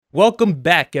Welcome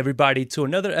back, everybody, to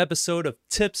another episode of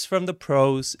Tips from the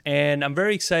Pros. And I'm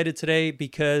very excited today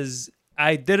because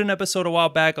I did an episode a while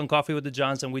back on Coffee with the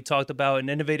Johnson. We talked about an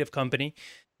innovative company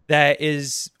that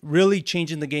is really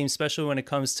changing the game, especially when it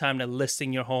comes time to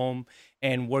listing your home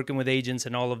and working with agents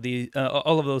and all of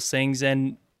those things.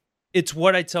 And it's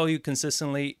what I tell you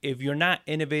consistently: if you're not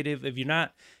innovative, if you're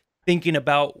not thinking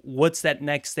about what's that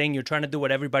next thing, you're trying to do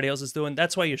what everybody else is doing,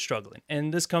 that's why you're struggling.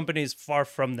 And this company is far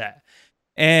from that.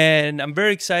 And I'm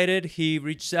very excited. He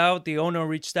reached out, the owner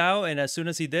reached out, and as soon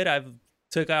as he did, I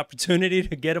took opportunity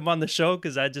to get him on the show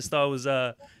because I just thought it was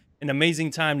an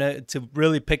amazing time to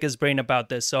really pick his brain about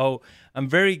this. So I'm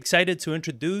very excited to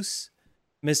introduce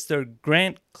Mr.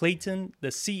 Grant Clayton, the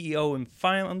CEO and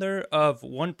founder of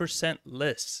 1%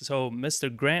 Lists. So,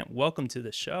 Mr. Grant, welcome to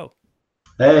the show.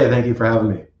 Hey, thank you for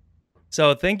having me.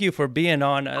 So, thank you for being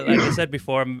on. Like I said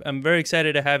before, I'm very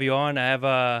excited to have you on. I have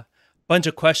a bunch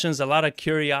of questions, a lot of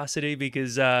curiosity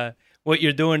because what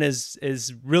you're doing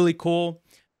is really cool.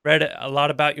 Read a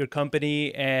lot about your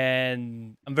company,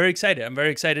 and I'm very excited. I'm very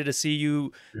excited to see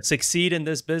you succeed in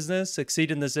this business, succeed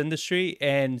in this industry,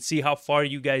 and see how far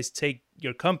you guys take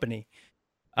your company.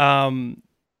 Um,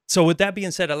 so with that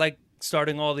being said, I like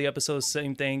starting all the episodes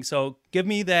same thing. So give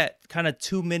me that kind of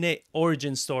 2 minute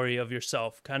origin story of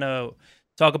yourself. Kind of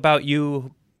talk about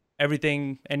you,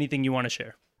 everything, anything you want to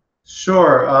share.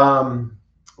 Sure.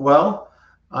 Well,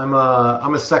 I'm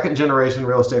a second generation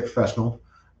real estate professional.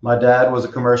 My dad was a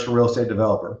commercial real estate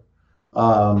developer.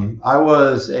 I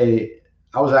was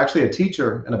actually a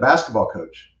teacher and a basketball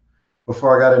coach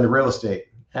before I got into real estate.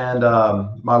 And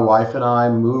my wife and I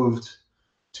moved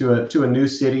to a new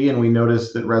city, and we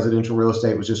noticed that residential real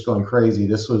estate was just going crazy.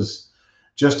 This was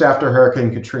just after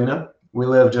Hurricane Katrina. We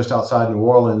live just outside New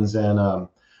Orleans, and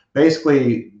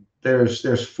basically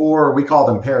there's four, we call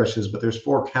them parishes, but there's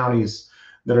four counties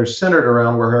that are centered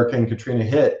around where Hurricane Katrina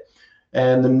hit.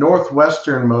 And the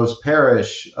northwesternmost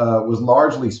parish was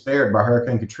largely spared by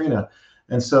Hurricane Katrina.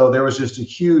 And so there was just a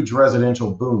huge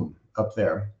residential boom up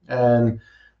there. And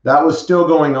that was still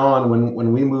going on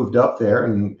when we moved up there.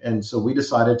 And so we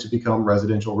decided to become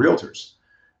residential realtors.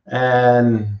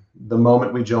 And the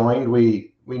moment we joined,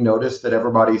 we noticed that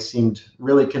everybody seemed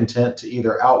really content to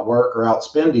either outwork or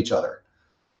outspend each other.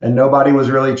 And nobody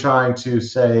was really trying to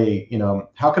say,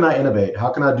 how can I innovate? How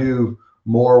can I do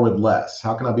more with less?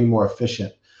 How can I be more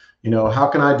efficient? How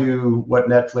can I do what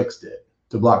Netflix did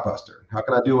to Blockbuster? How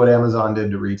can I do what Amazon did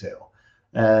to retail?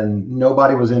 And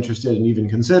nobody was interested in even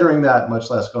considering that, much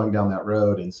less going down that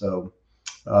road. And so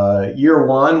year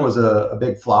one was a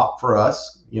big flop for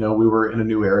us. We were in a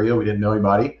new area. We didn't know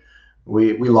anybody.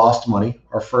 We lost money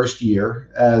our first year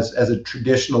as a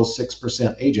traditional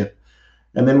 6% agent.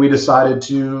 And then we decided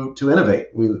to innovate.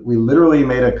 We literally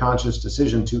made a conscious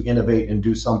decision to innovate and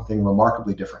do something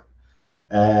remarkably different.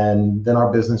 And then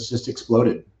our business just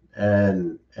exploded.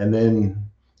 And then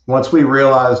once we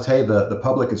realized, hey, the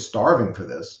public is starving for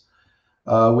this,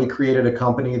 we created a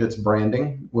company that's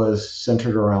branding was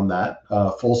centered around that,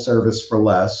 full service for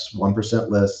less, 1%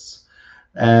 lists.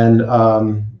 And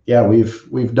yeah,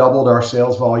 we've doubled our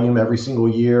sales volume every single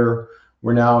year.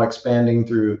 We're now expanding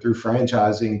through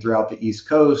franchising throughout the East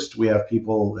Coast. We have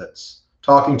people that's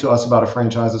talking to us about a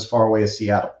franchise as far away as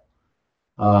Seattle.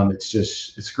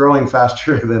 It's growing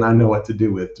faster than I know what to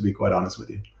do with, to be quite honest with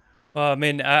you. Well, I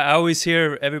mean, I always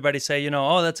hear everybody say,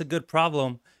 oh, that's a good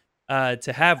problem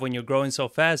to have when you're growing so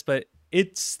fast, but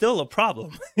it's still a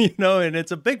problem, and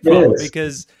it's a big It problem is.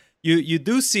 because you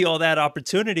do see all that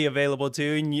opportunity available to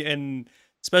you, and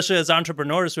especially as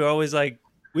entrepreneurs, we're always like,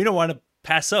 we don't want to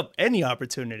pass up any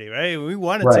opportunity, right? We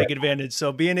want to Right. take advantage.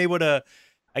 So being able to,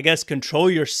 I guess,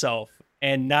 control yourself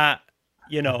and not,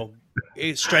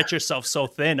 stretch yourself so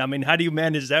thin. I mean, how do you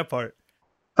manage that part?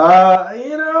 Uh,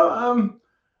 you know, um,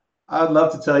 I'd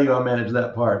love to tell you I manage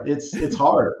that part. It's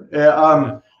hard. Yeah.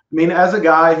 I mean, as a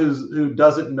guy who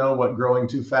doesn't know what growing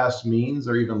too fast means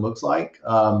or even looks like,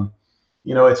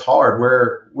 it's hard.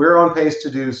 We're on pace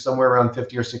to do somewhere around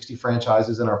 50 or 60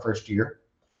 franchises in our first year,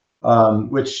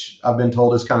 which I've been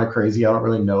told is kind of crazy. I don't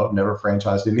really know. I've never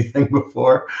franchised anything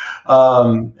before.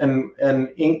 And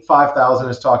Inc. 5000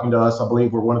 is talking to us. I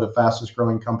believe we're one of the fastest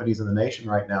growing companies in the nation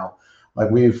right now.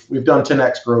 Like we've done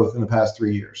 10x growth in the past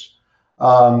 3 years.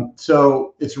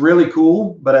 So it's really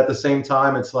cool, but at the same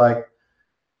time, it's like,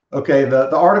 okay,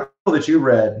 the article that you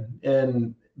read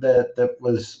and that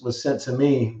was sent to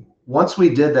me. Once we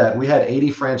did that, we had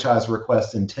 80 franchise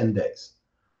requests in 10 days.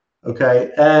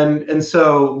 Okay. And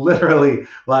so literally,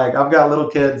 like, I've got little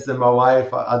kids and my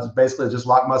wife, I just basically just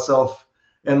lock myself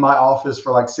in my office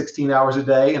for like 16 hours a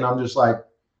day. And I'm just like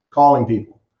calling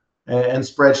people and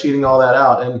spreadsheeting all that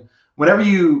out. And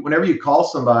whenever you call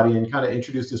somebody and kind of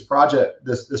introduce this product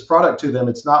to them,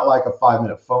 it's not like a 5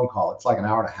 minute phone call. It's like an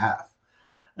hour and a half.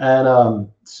 And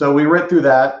so we went through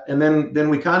that, and then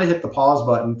we kind of hit the pause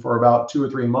button for about 2 or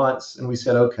 3 months, and we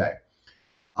said, okay,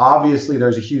 obviously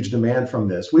there's a huge demand from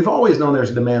this. We've always known there's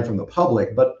a demand from the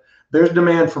public, but there's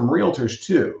demand from realtors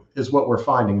too, is what we're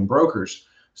finding, in brokers.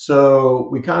 So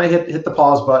we kind of hit the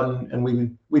pause button, and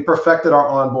we perfected our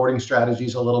onboarding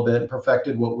strategies a little bit, and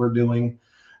perfected what we're doing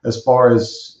as far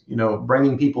as,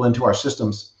 bringing people into our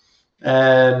systems.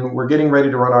 And we're getting ready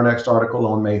to run our next article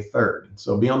on May 3rd.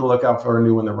 So be on the lookout for a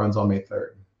new one that runs on May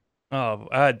 3rd. Oh,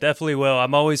 I definitely will.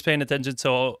 I'm always paying attention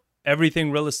to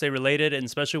everything real estate related, and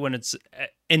especially when it's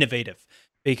innovative,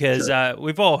 because Sure.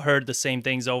 we've all heard the same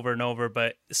things over and over,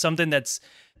 but something that's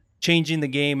changing the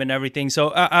game and everything.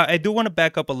 So I do want to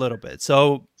back up a little bit.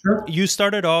 So Sure. you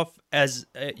started off as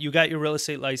you got your real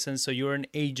estate license, so you were an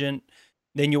agent.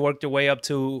 Then you worked your way up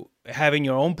to having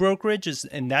your own brokerage,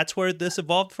 and that's where this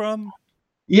evolved from.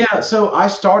 Yeah, so I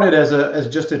started as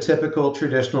just a typical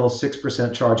traditional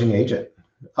 6% charging agent.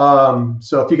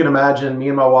 So if you can imagine, me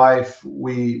and my wife,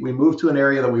 we moved to an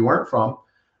area that we weren't from.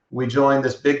 We joined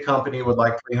this big company with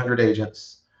like 300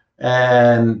 agents,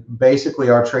 and basically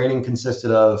our training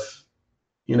consisted of,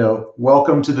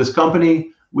 welcome to this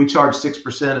company. We charge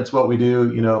 6%. It's what we do.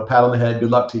 Pat on the head.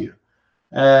 Good luck to you.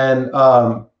 And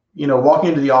walking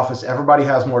into the office, everybody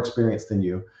has more experience than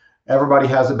you. Everybody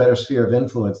has a better sphere of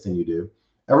influence than you do.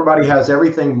 Everybody has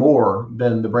everything more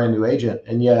than the brand new agent.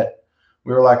 And yet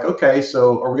we were like, okay,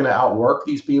 so are we going to outwork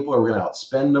these people? Are we going to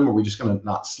outspend them? Are we just going to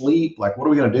not sleep? Like, what are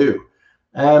we going to do?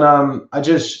 And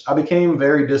I became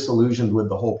very disillusioned with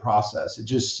the whole process. It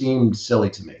just seemed silly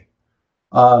to me.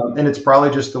 And it's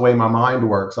probably just the way my mind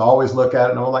works. I always look at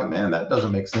it and I'm like, man, that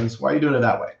doesn't make sense. Why are you doing it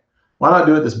that way? Why not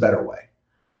do it this better way?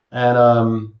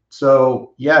 And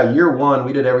so, yeah, year one,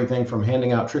 we did everything from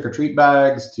handing out trick or treat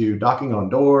bags to knocking on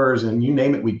doors, and you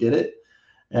name it, we did it.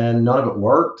 And none of it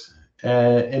worked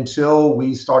until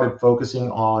we started focusing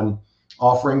on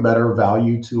offering better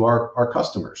value to our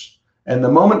customers. And the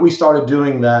moment we started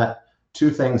doing that,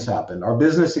 two things happened. Our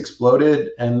business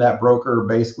exploded, and that broker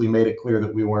basically made it clear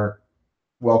that we weren't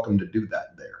welcome to do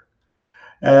that there.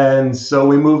 And so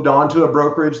we moved on to a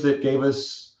brokerage that gave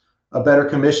us a better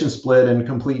commission split and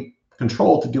complete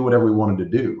control to do whatever we wanted to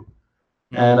do.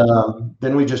 And Mm.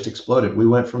 then we just exploded. We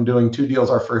went from doing 2 deals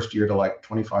our first year to like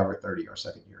 25 or 30 our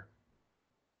second year.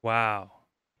 Wow.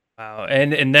 Wow.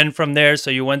 And then from there, so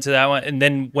you went to that one. And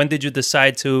then when did you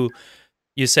decide to,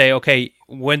 you say, okay,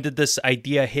 when did this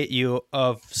idea hit you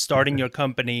of starting your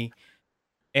company?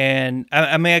 And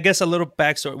I mean, I guess a little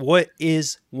backstory. What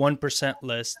is 1%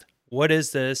 List? What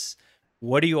is this?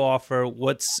 What do you offer?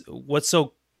 What's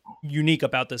so unique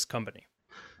about this company?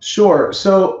 Sure.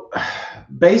 So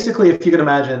basically, if you can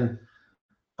imagine,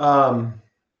 um,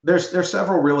 there's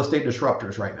several real estate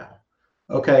disruptors right now.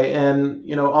 Okay, and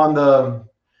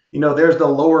there's the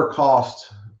lower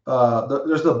cost.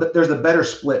 There's the better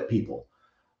split people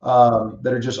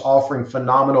that are just offering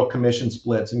phenomenal commission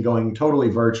splits and going totally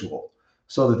virtual,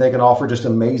 so that they can offer just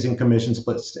amazing commission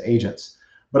splits to agents.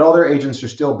 But all their agents are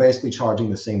still basically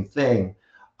charging the same thing.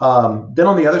 Then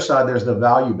on the other side, there's the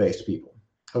value-based people.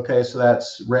 Okay, so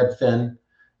that's Redfin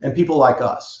and people like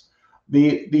us.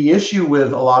 The issue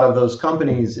with a lot of those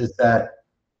companies is that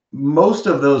most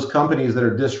of those companies that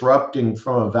are disrupting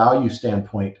from a value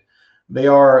standpoint,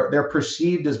 they're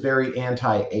perceived as very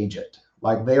anti-agent.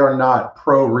 Like, they are not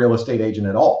pro real estate agent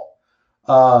at all.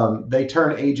 They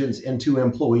turn agents into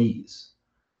employees.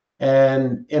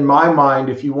 And in my mind,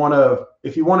 if you want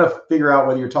to figure out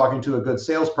whether you're talking to a good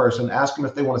salesperson, ask them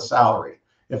if they want a salary.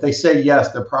 If they say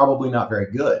yes, they're probably not very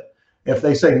good. If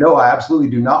they say no, I absolutely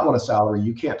do not want a salary,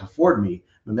 you can't afford me,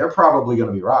 then they're probably going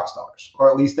to be rock stars, or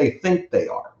at least they think they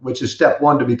are, which is step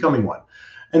one to becoming one.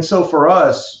 And so for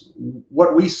us,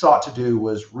 what we sought to do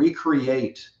was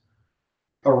recreate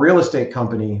a real estate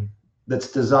company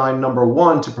that's designed, number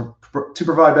one, to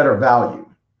provide better value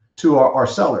to our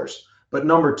sellers, but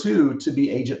number two, to be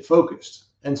agent focused.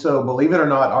 And so, believe it or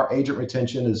not, our agent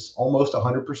retention is almost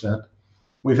 100%.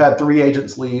 We've had 3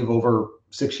 agents leave over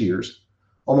 6 years,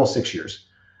 almost 6 years.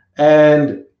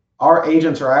 And our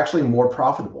agents are actually more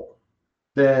profitable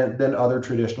than other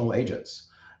traditional agents.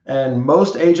 And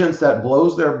most agents, that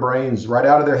blows their brains right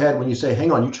out of their head when you say,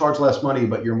 hang on, you charge less money,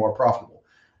 but you're more profitable.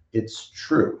 It's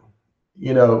true.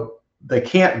 They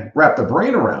can't wrap their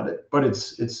brain around it, but it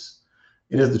is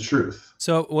the truth.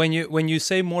 So when you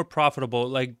say more profitable,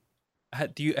 like,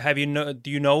 do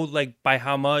you know like by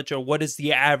how much, or what is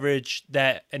the average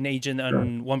that an agent Sure.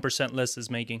 on 1% List is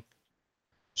making?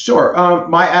 Sure.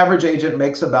 My average agent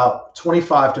makes about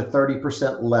 25 to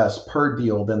 30% less per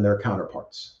deal than their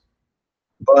counterparts.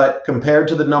 But compared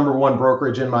to the number one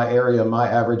brokerage in my area, my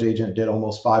average agent did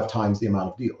almost 5 times the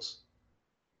amount of deals.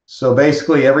 So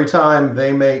basically, every time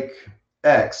they make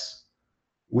X,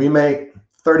 we make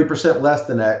 30% less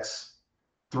than X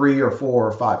 3 or 4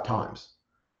 or 5 times.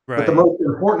 But the Right. most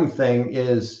important thing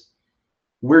is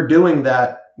we're doing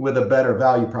that with a better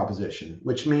value proposition,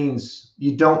 which means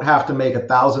you don't have to make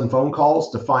 1,000 phone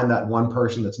calls to find that one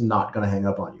person that's not going to hang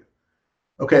up on you.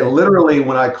 Okay, Hmm. literally,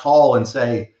 when I call and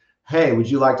say, hey, would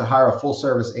you like to hire a full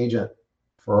service agent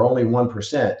for only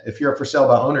 1%? If you're a for sale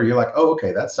by owner, you're like, oh,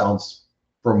 okay, that sounds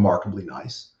remarkably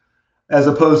nice. As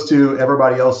opposed to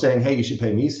everybody else saying, hey, you should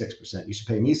pay me 6%. You should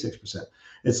pay me 6%.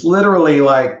 It's literally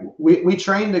like we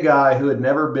trained a guy who had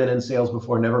never been in sales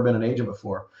before, never been an agent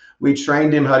before. We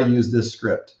trained him how to use this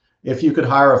script. If you could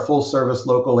hire a full service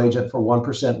local agent for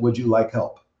 1%, would you like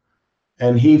help?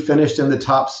 And he finished in the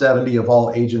top 70 of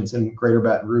all agents in Greater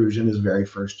Baton Rouge in his very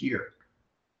first year.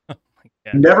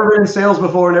 Yeah. Never been in sales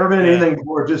before, never been in Yeah. anything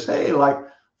before. Just, hey, like,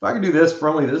 if I could do this for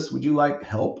only this, would you like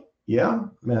help? Yeah,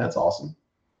 man, that's awesome.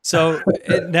 So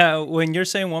now, when you're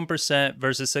saying 1%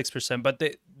 versus 6%, but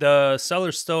the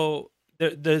seller's still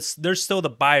they're still the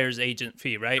buyer's agent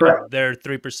fee, right? If Correct. they're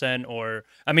 3%, or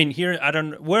I mean, here I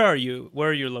don't. Where are you? Where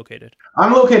are you located?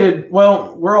 I'm located,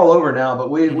 well, we're all over now,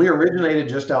 but we Hmm. originated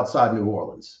just outside New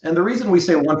Orleans. And the reason we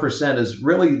say 1% is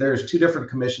really there's two different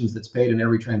commissions that's paid in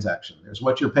every transaction. There's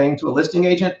what you're paying to a listing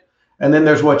agent, and then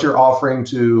there's what you're offering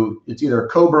to, it's either a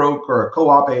co-broke or a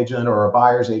co-op agent or a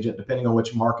buyer's agent, depending on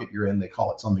which market you're in, they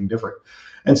call it something different.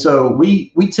 And so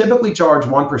we typically charge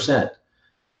 1%.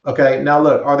 Okay, now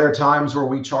look, are there times where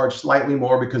we charge slightly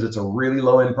more because it's a really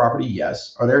low end property?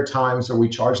 Yes. Are there times where we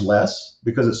charge less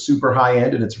because it's super high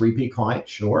end and it's repeat client?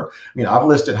 Sure. I mean, I've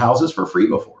listed houses for free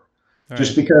before All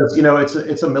just right. because, you know, it's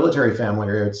a military family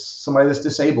or it's somebody that's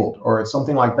disabled or it's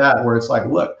something like that where it's like,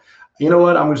 look, you know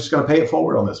what, I'm just going to pay it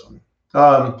forward on this one.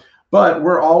 But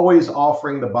we're always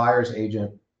offering the buyer's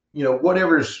agent, you know,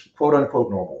 whatever's quote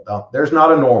unquote normal. Now, there's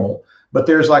not a normal, but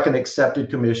there's like an accepted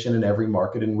commission in every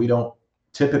market, and we don't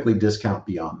typically discount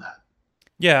beyond that.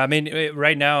 Yeah, I mean,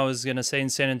 right now I was gonna say in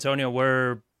San Antonio,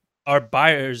 where our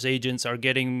buyers agents are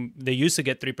getting, they used to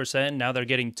get 3%, now they're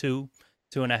getting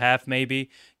 2.5 maybe,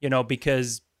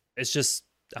 because it's just,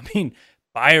 I mean,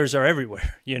 buyers are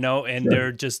everywhere, and Sure.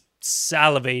 they're just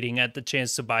salivating at the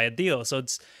chance to buy a deal. So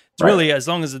it's Right. really, as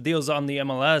long as the deal's on the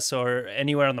MLS or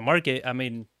anywhere on the market, I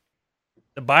mean,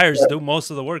 the buyers Right. do most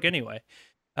of the work anyway.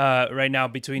 Right now,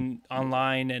 between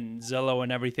online and Zillow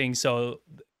and everything. So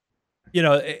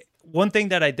one thing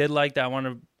that I did like that I want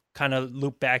to kind of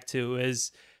loop back to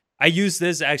is I use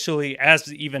this actually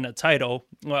as even a title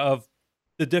of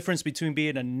the difference between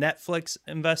being a Netflix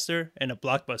investor and a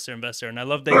Blockbuster investor. And I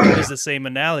love that you use the same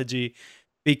analogy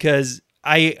because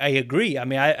I agree. I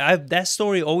mean, I that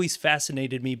story always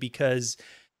fascinated me because,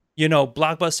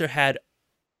 Blockbuster had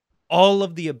all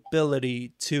of the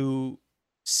ability to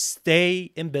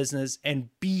stay in business and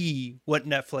be what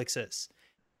Netflix is.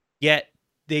 Yet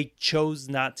they chose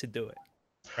not to do it,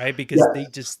 right? Because they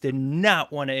Yes. just did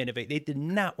not want to innovate. They did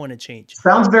not want to change.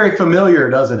 Sounds very familiar,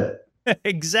 doesn't it?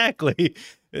 Exactly.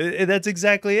 That's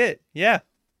exactly it. Yeah.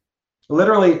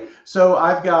 Literally. So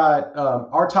I've got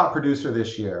our top producer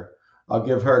this year. I'll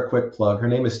give her a quick plug. Her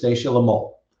name is Stacia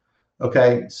Lamole.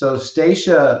 Okay. So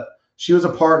Stacia, she was a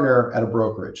partner at a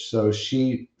brokerage. So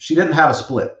she didn't have a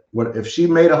split. What if she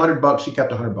made $100? She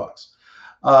kept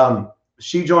 $100.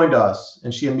 She joined us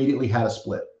and she immediately had a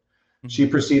split. Mhm. She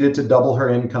proceeded to double her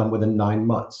income within 9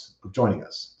 months of joining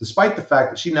us, despite the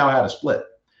fact that she now had a split.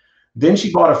 Then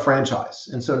she bought a franchise.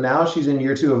 And so now she's in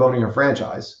year 2 of owning her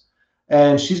franchise.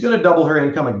 And she's going to double her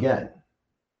income again,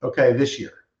 okay, this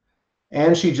year.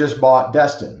 And she just bought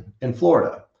Destin in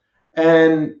Florida.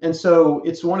 And so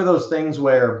it's one of those things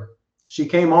where she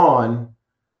came on.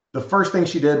 The first thing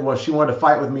she did was she wanted to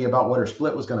fight with me about what her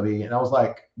split was going to be. And I was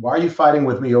like, why are you fighting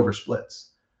with me over splits?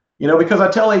 You know, because I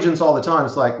tell agents all the time,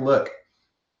 it's like, look,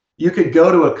 you could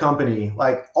go to a company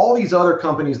like all these other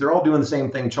companies, they're all doing the same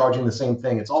thing, charging the same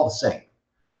thing. It's all the same.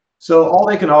 So all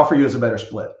they can offer you is a better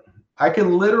split. I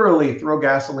can literally throw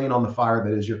gasoline on the fire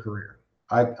that is your career.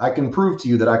 I can prove to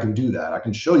you that I can do that. I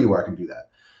can show you where I can do that.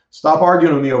 Stop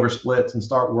arguing with me over splits and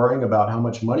start worrying about how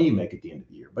much money you make at the end of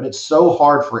the year. But it's so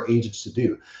hard for agents to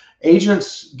do.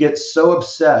 Agents get so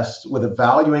obsessed with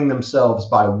valuing themselves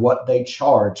by what they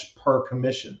charge per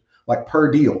commission, like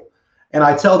per deal. And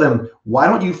I tell them, why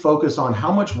don't you focus on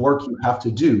how much work you have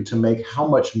to do to make how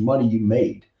much money you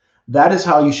made? That is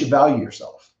how you should value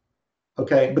yourself.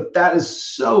 Okay. But that is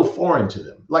so foreign to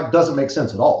them, like, doesn't make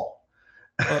sense at all.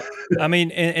 Well, I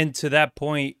mean, and to that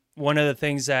point, one of the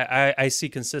things that I see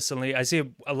consistently, I see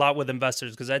a lot with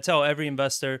investors because I tell every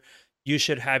investor you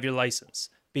should have your license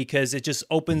because it just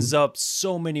opens Mhm. up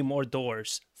so many more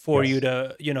doors for you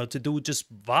Yes. to, to do just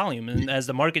volume. And as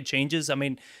the market changes, I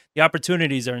mean, the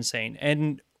opportunities are insane.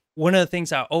 And one of the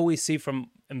things I always see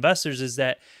from investors is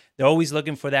that they're always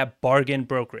looking for that bargain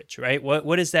brokerage, right?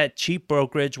 What is that cheap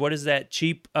brokerage? What is that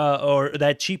cheap or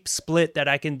that cheap split that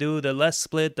I can do? The less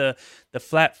split, the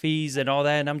flat fees and all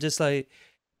that. And I'm just like,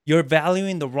 you're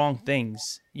valuing the wrong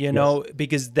things, Yes.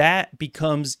 because that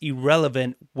becomes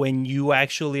irrelevant when you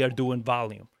actually are doing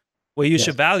volume. What you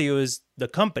should Yes. value is the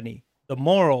company, the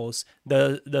morals,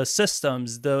 the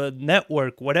systems, the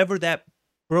network, whatever that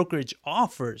brokerage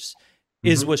offers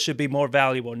is Hmm. what should be more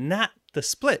valuable, not the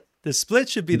split. The split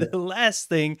should be the last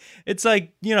thing. It's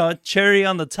like, cherry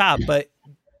on the top, but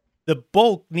the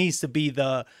bulk needs to be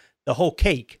the whole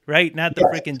cake, right? Not the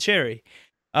Yes. freaking cherry.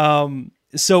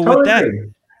 So with Totally that,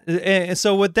 agree. and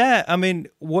so with that, I mean,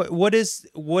 what is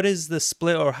the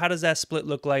split, or how does that split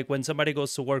look like when somebody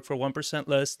goes to work for 1%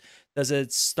 list? Does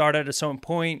it start at a certain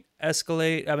point,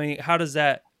 escalate? I mean, how does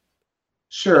that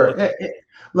Sure. look like?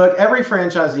 Look, every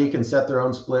franchisee can set their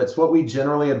own splits. What we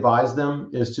generally advise them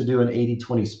is to do an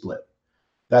 80-20 split.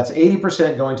 That's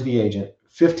 80% going to the agent,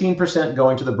 15%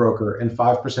 going to the broker, and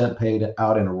 5% paid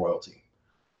out in a royalty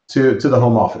to the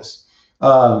home office.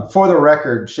 For the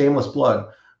record, shameless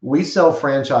plug, we sell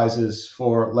franchises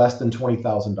for less than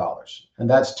 $20,000. And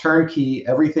that's turnkey,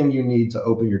 everything you need to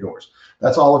open your doors.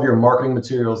 That's all of your marketing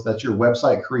materials. That's your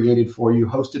website created for you,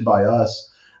 hosted by us.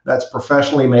 That's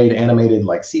professionally made, animated,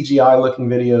 like CGI looking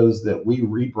videos that we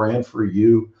rebrand for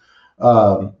you.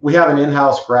 We have an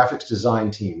in-house graphics design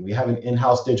team. We have an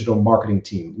in-house digital marketing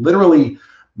team. Literally,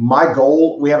 my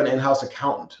goal, we have an in-house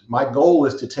accountant. My goal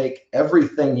is to take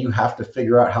everything you have to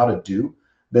figure out how to do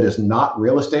that is not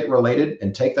real estate related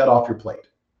and take that off your plate.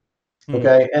 Hmm.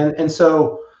 Okay. And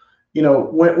so,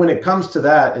 when it comes to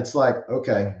that, it's like,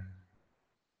 okay,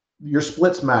 your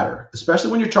splits matter, especially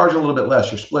when you're charging a little bit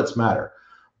less, your splits matter.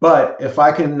 But if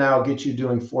I can now get you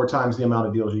doing 4 times the amount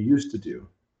of deals you used to do,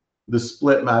 the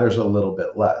split matters a little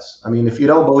bit less. I mean, if you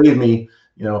don't believe me,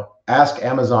 ask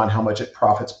Amazon how much it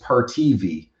profits per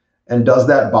TV, and does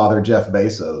that bother Jeff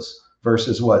Bezos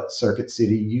versus what Circuit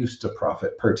City used to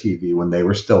profit per TV when they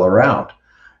were still around?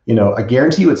 I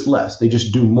guarantee you it's less. They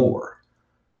just do more,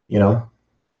 you know?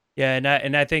 Yeah,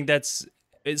 and I think that's,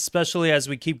 especially as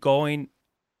we keep going,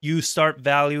 you start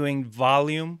valuing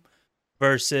volume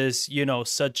versus,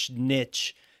 such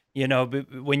niche.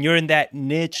 When you're in that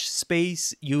niche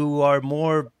space, you are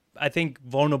more, I think,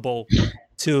 vulnerable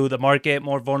to the market,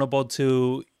 more vulnerable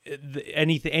to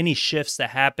any shifts that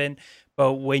happen.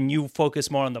 But when you focus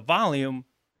more on the volume,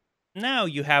 now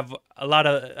you have a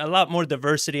lot more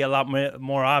diversity, a lot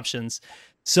more options.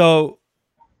 So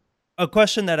a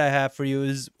question that I have for you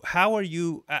is, how are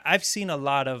you? I've seen a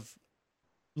lot of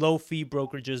low fee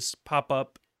brokerages pop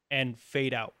up and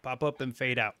fade out,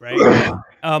 right?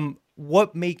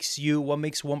 What makes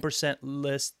 1%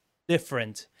 list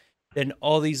different than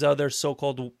all these other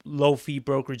so-called low fee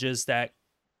brokerages that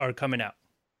are coming out?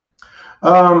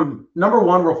 Number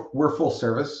one, we're full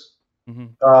service. Hmm.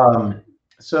 Um,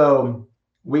 so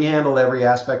we handle every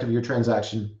aspect of your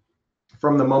transaction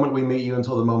from the moment we meet you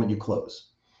until the moment you close.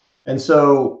 And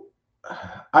so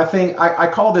I think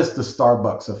I call this the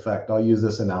Starbucks effect. I'll use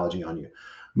this analogy on you.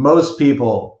 Most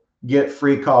people get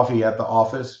free coffee at the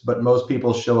office, but most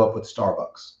people show up with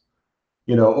Starbucks,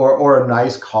 or a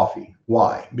nice coffee.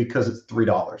 Why? Because it's $3,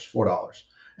 $4.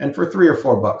 And for $3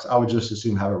 or $4, I would just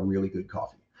assume have a really good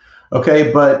coffee.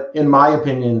 Okay. But in my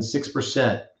opinion,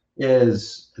 6%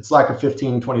 it's like a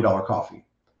 $15, $20 coffee.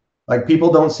 Like,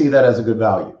 people don't see that as a good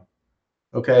value.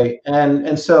 Okay.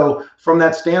 And so from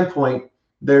that standpoint,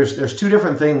 there's two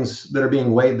different things that are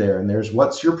being weighed there. And there's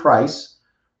what's your price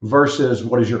versus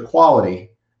what is your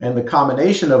quality. And the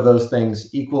combination of those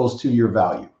things equals to your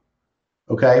value.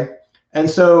 Okay. And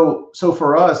so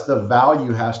for us, the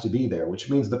value has to be there, which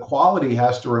means the quality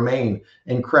has to remain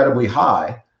incredibly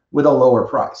high with a lower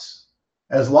price.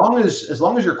 As long as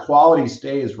your quality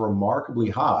stays remarkably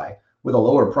high with a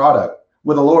lower product,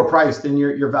 with a lower price, then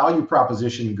your value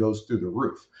proposition goes through the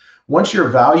roof. Once your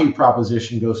value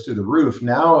proposition goes through the roof,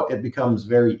 now it becomes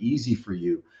very easy for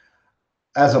you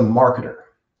as a marketer.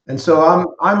 And so Right.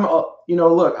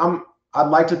 look, I'd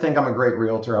like to think I'm a great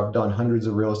realtor. I've done hundreds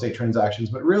of real estate transactions,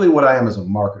 but really what I am is a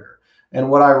marketer. And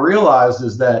what I realized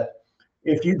is that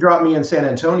if you drop me in San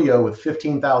Antonio with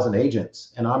 15,000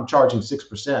 agents and I'm charging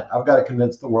 6%, I've got to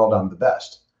convince the world I'm the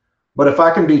best. But if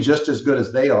I can be just as good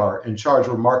as they are and charge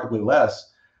remarkably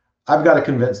less, I've got to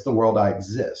convince the world I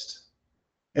exist.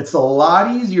 It's a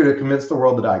lot easier to convince the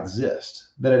world that I exist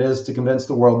than it is to convince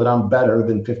the world that I'm better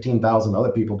than 15,000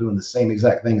 other people doing the same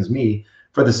exact thing as me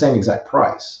for the same exact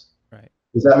price. Right.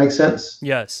 Does that make sense?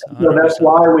 Yes, So that's 100%.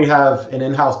 why we have an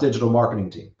in-house digital marketing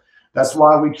team. That's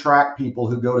why we track people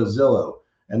who go to Zillow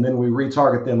and then we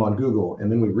retarget them on Google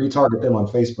and then we retarget them on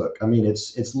Facebook. I mean,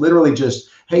 it's literally just,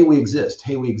 hey, we exist,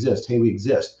 hey, we exist, hey, we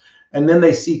exist. And then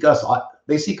they seek us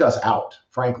out,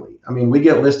 frankly. I mean, we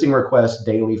get listing requests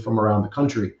daily from around the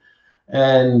country.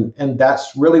 And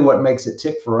that's really what makes it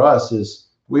tick for us is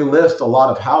we list a lot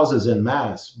of houses in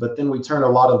mass, but then we turn a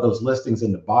lot of those listings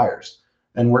into buyers.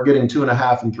 And we're getting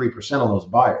 2.5 and 3% on those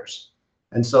buyers.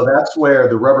 And so that's where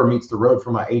the rubber meets the road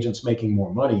for my agents making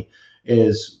more money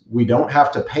is we don't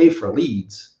have to pay for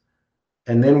leads.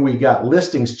 And then we got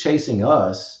listings chasing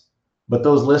us, but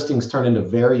those listings turn into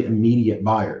very immediate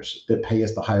buyers that pay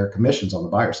us the higher commissions on the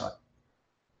buyer side.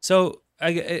 So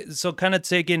so kind of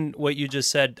taking what you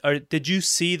just said, did you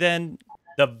see then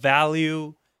the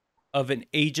value of an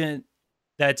agent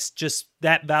that's just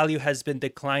that value has been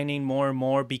declining more and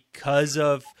more because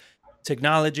of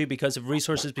technology, because of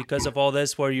resources, because of all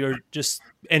this, where you're just,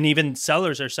 and even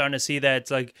sellers are starting to see that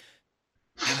it's like,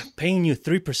 paying you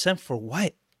 3% for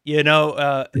what?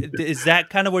 Is that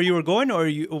kind of where you were going, or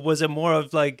was it more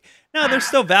of like, no, they're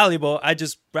still valuable. I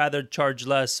just rather charge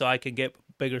less so I can get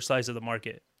bigger slice of the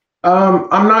market.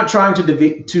 I'm not trying to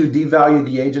devalue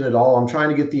the agent at all. I'm trying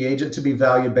to get the agent to be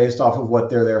valued based off of what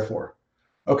they're there for.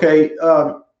 Okay,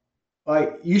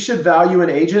 like you should value an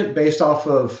agent based off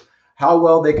of how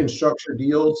well they can structure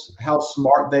deals, how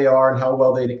smart they are, and how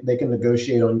well they can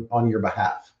negotiate on your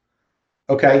behalf.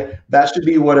 Okay, that should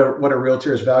be what a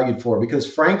realtor is valued for.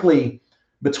 Because frankly,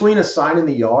 between a sign in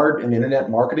the yard and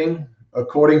internet marketing,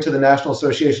 according to the National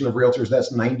Association of Realtors,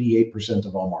 that's 98%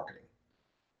 of all marketing.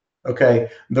 Okay,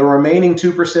 the remaining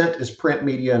 2% is print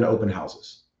media and open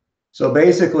houses. So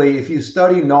basically, if you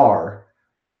study NAR,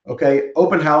 okay,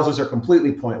 open houses are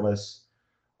completely pointless.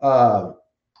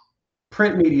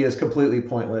 Print media is completely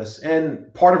pointless.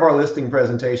 And part of our listing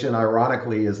presentation,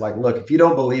 ironically, is like, look, if you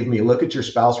don't believe me, look at your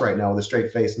spouse right now with a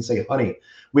straight face and say, honey,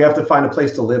 we have to find a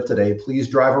place to live today. Please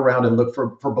drive around and look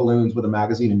for balloons with a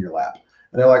magazine in your lap.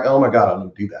 And they're like, oh my God, I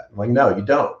don't do that. I'm like, no, you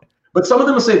don't. But some of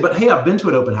them will say, but hey, I've been to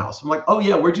an open house. I'm like, oh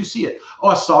yeah, where'd you see it? Oh,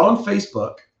 I saw it on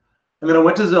Facebook. And then I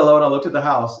went to Zillow and I looked at the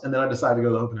house and then I decided to go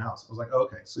to the open house. I was like,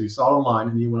 okay, so you saw it online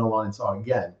and then you went online and saw it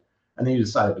again. And then you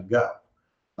decided to go.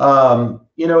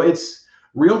 It's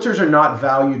realtors are not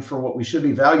valued for what we should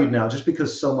be valued now just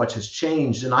because so much has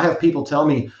changed. And I have people tell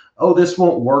me, oh, this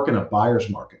won't work in a buyer's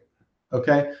market.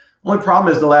 Okay. Only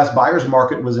problem is the last buyer's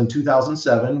market was in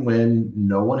 2007 when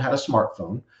no one had a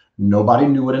smartphone. Nobody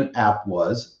knew what an app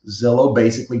was. Zillow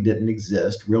basically didn't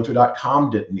exist. Realtor.com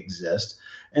didn't exist.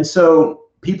 And so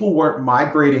people weren't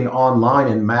migrating online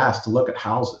in mass to look at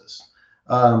houses.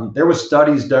 There was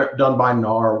studies done by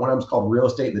NAR. One of them is called Real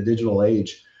Estate in the Digital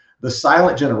Age. The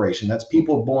silent generation, that's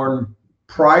people born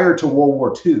prior to World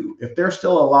War II. If they're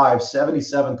still alive,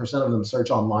 77% of them search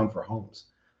online for homes.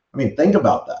 I mean, think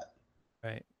about that.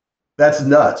 Right. That's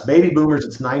nuts. Baby boomers,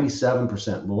 it's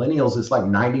 97%. Millennials, it's like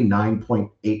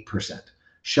 99.8%.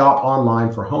 Shop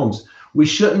online for homes. We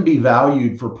shouldn't be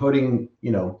valued for putting,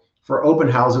 for open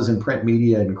houses and print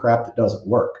media and crap that doesn't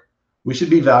work. We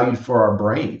should be valued for our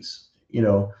brains.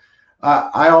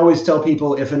 I always tell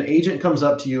people, if an agent comes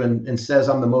up to you and says,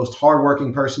 I'm the most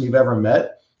hardworking person you've ever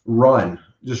met, run,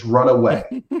 just run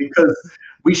away. Because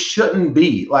we shouldn't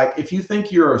be. Like, if you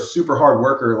think you're a super hard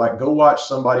worker, like go watch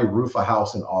somebody roof a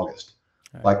house in August,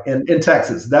 right. Like in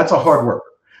Texas, that's a hard worker.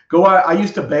 I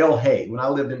used to bale hay when I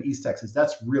lived in East Texas.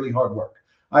 That's really hard work.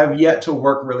 I have yet to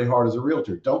work really hard as a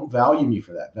realtor. Don't value me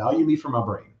for that. Value me for my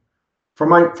brain, for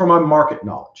my market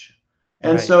knowledge.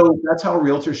 And right. So that's how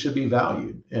realtors should be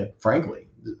valued. And frankly,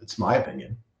 it's my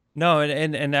opinion. No,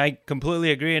 and I completely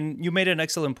agree. And you made an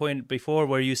excellent point before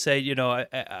where you say,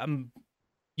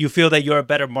 you feel that you're a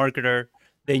better marketer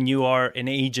than you are an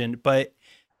agent. But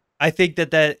I think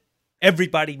that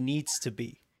everybody needs to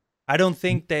be. I don't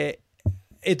think that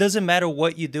it doesn't matter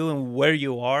what you do and where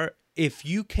you are. If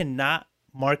you cannot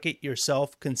market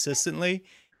yourself consistently,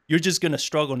 you're just going to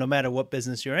struggle no matter what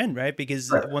business you're in, right? Because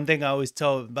right. One thing I always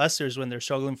tell investors when they're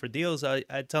struggling for deals, I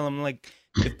tell them, like,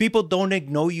 if people don't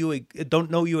know you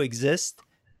exist,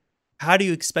 how do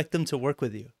you expect them to work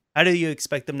with you? How do you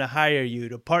expect them to hire you,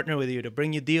 to partner with you, to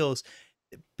bring you deals?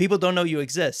 People don't know you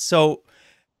exist. So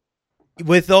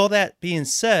with all that being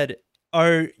said,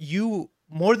 are you,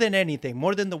 more than anything,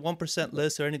 more than the 1%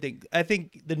 list or anything, I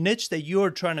think the niche that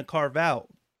you're trying to carve out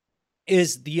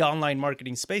is the online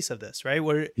marketing space of this, right?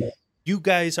 Where you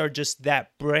guys are just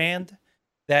that brand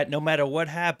that no matter what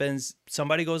happens,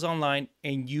 somebody goes online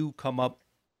and you come up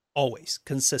always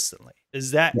consistently.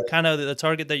 Is that kind of the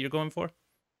target that you're going for?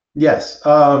 Yes.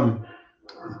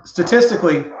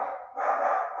 Statistically,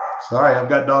 sorry, I've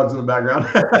got dogs in the background.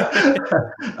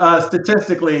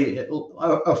 Statistically,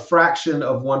 a fraction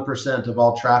of 1% of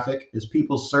all traffic is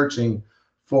people searching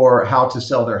for how to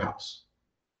sell their house.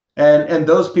 And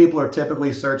those people are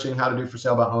typically searching how to do for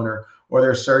sale by owner, or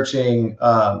they're searching,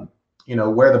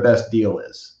 where the best deal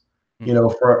is,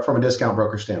 from a discount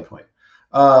broker standpoint.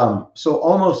 So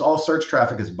almost all search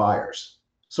traffic is buyers.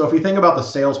 So if you think about the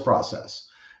sales process,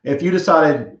 if you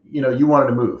decided, you wanted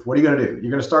to move, what are you going to do?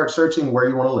 You're going to start searching where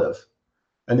you want to live.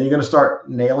 And then you're going to start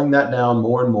nailing that down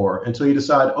more and more until you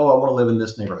decide, oh, I want to live in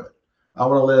this neighborhood. I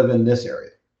want to live in this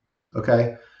area.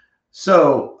 Okay.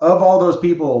 So of all those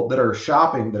people that are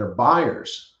shopping, that are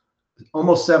buyers,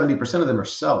 almost 70% of them are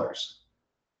sellers.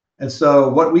 And so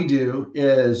what we do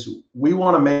is we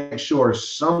want to make sure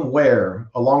somewhere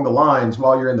along the lines,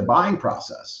 while you're in the buying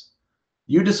process,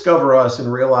 you discover us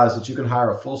and realize that you can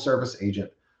hire a full service agent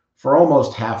for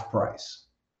almost half price.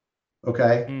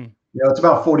 Okay. It's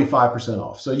about 45%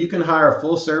 off. So you can hire a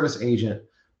full service agent,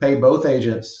 pay both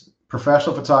agents,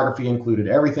 professional photography included,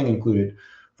 everything included,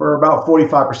 for about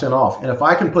 45% off. And if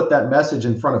I can put that message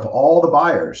in front of all the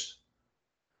buyers,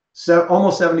 so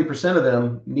almost 70% of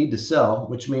them need to sell,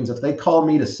 which means if they call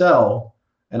me to sell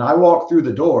and I walk through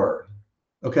the door,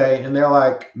 okay, and they're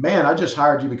like, man, I just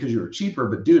hired you because you were cheaper,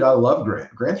 but dude, I love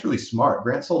Grant. Grant's really smart.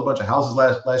 Grant sold a bunch of houses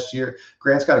last year.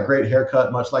 Grant's got a great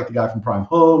haircut, much like the guy from Prime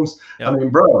Homes. Yep. I mean,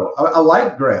 bro, I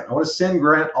like Grant. I want to send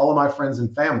Grant all of my friends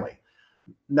and family.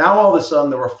 Now, all of a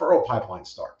sudden, the referral pipeline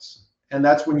starts. And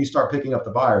that's when you start picking up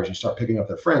the buyers. You start picking up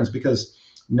their friends, because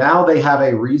now they have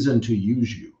a reason to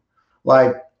use you.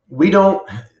 Like, we don't,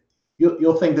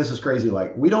 you'll think this is crazy.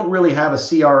 Like, we don't really have a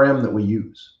CRM that we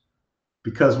use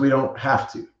because we don't have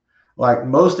to. Like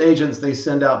most agents, they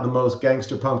send out the most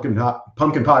gangster pumpkin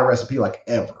pie recipe like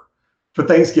ever for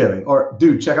Thanksgiving, or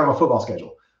dude, check out my football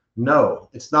schedule. No,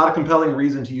 it's not a compelling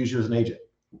reason to use you as an agent.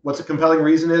 What's a compelling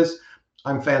reason is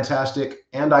I'm fantastic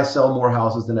and I sell more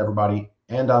houses than everybody.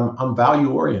 And I'm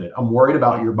value oriented. I'm worried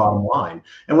about your bottom line.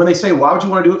 And when they say, why would you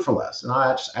want to do it for less? And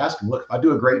I just ask them, look, if I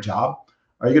do a great job,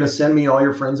 are you going to send me all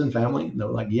your friends and family? And they're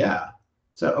like, yeah.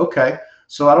 So, okay.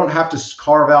 So I don't have to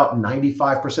carve out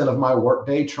 95% of my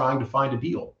workday trying to find a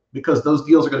deal, because those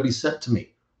deals are going to be sent to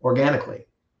me organically.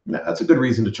 That's a good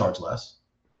reason to charge less.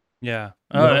 Yeah,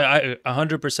 I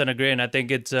 100% agree. And I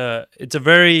think it's a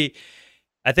very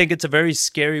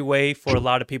scary way for a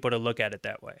lot of people to look at it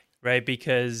that way, right?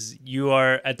 Because you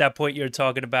are at that point, you're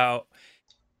talking about,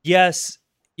 yes,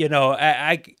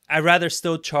 I rather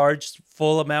still charge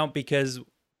full amount, because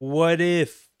what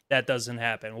if that doesn't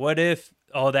happen? What if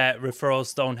all that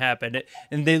referrals don't happen?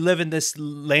 And they live in this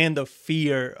land of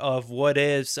fear of what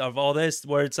ifs, of all this,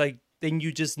 where it's like, then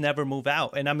you just never move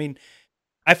out. And I mean,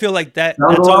 I feel like that's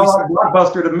always like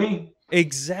Blockbuster to me.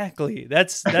 Exactly.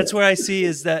 That's where I see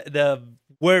is that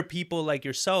where people like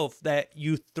yourself, that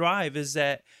you thrive, is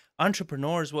that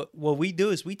entrepreneurs, what we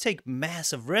do is we take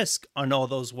massive risk on all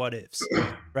those what ifs,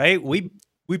 right? We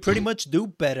pretty much do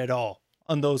bet it all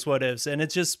on those what ifs. And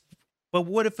it's just, but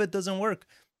what if it doesn't work?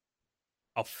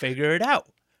 I'll figure it out,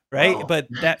 right? Oh. But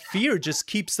that fear just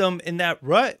keeps them in that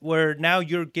rut where now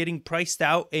you're getting priced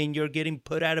out and you're getting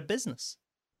put out of business.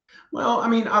 Well, I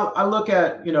mean, I look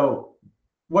at,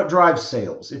 what drives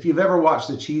sales. If you've ever watched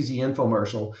a cheesy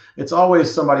infomercial, it's always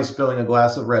somebody spilling a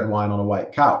glass of red wine on a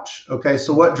white couch. Okay,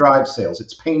 so what drives sales?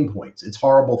 It's pain points. It's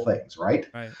horrible things, right?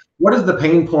 What is the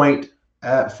pain point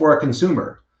for a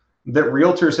consumer? That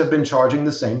realtors have been charging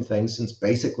the same thing since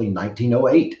basically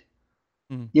 1908.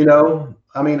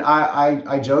 I mean,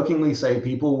 I jokingly say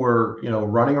people were,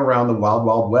 running around the wild,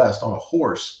 wild west on a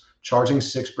horse charging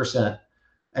 6%.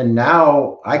 And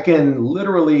now I can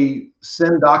literally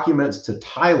send documents to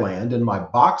Thailand in my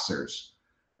boxers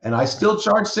and I still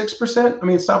charge 6%. I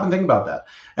mean, stop and think about that.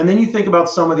 And then you think about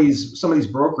some of these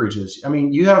brokerages. I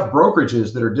mean, you have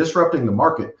brokerages that are disrupting the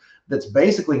market. That's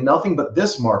basically nothing but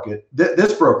this market,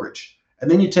 this brokerage. And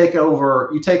then you take out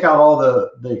all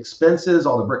the expenses,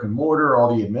 all the brick and mortar,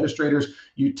 all the administrators,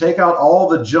 you take out all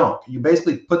the junk. You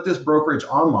basically put this brokerage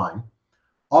online,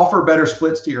 offer better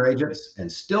splits to your agents,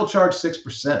 and still charge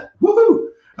 6%. Woohoo!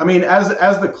 I mean, as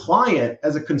the client,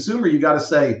 as a consumer, you got to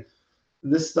say,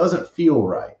 this doesn't feel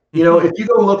right. If you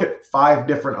go look at 5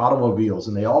 different automobiles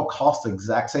and they all cost the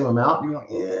exact same amount, you're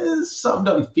like, something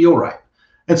doesn't feel right.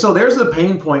 And so there's the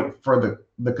pain point for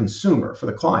the consumer, for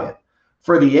the client.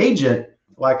 For the agent,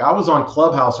 like I was on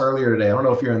Clubhouse earlier today. I don't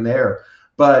know if you're in there,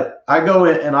 But I go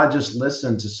in and I just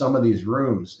listen to some of these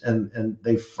rooms, and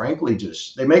they frankly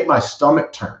they make my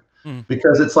stomach turn, Mm.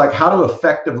 because it's like how to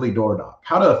effectively door knock,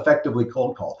 how to effectively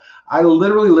cold call. I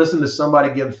literally listened to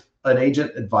somebody give an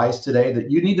agent advice today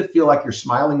that you need to feel like you're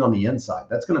smiling on the inside.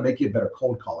 That's going to make you a better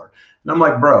cold caller. And I'm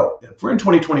like, bro, if we're in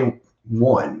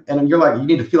 2021 and you're like, you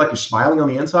need to feel like you're smiling on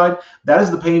the inside, that is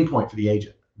the pain point for the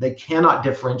agent. They cannot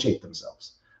differentiate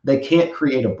themselves. They can't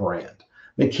create a brand.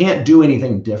 They can't do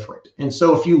anything different. And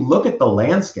so if you look at the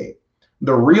landscape,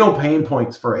 the real pain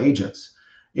points for agents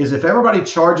is if everybody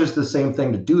charges the same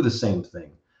thing to do the same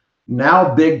thing,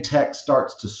 now big tech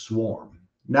starts to swarm.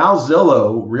 Now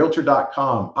Zillow,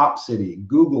 Realtor.com, OpCity,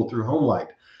 Google through HomeLight,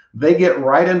 they get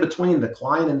right in between the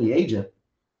client and the agent,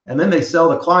 and then they sell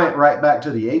the client right back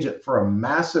to the agent for a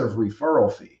massive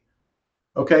referral fee.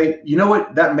 Okay, you know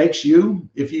what that makes you?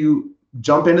 If you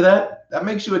jump into that, that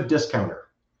makes you a discounter.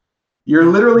 You're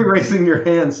literally raising your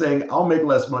hand saying, I'll make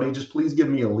less money, just please give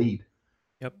me a lead.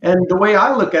 Yep. And the way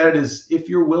I look at it is, if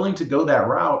you're willing to go that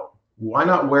route, why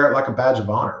not wear it like a badge of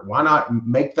honor? Why not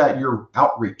make that your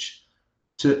outreach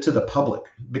to the public?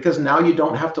 Because now you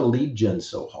don't have to lead gen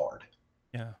so hard.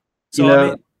 Yeah. So,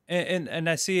 I mean, and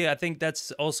I see, I think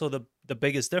that's also the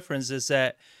biggest difference is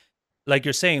that, like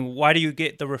you're saying, why do you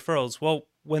get the referrals? Well,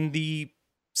 when the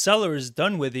seller is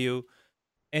done with you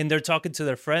and they're talking to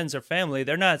their friends or family,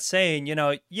 they're not saying,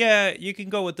 yeah, you can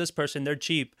go with this person, they're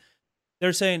cheap.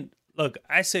 They're saying, look,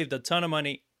 I saved a ton of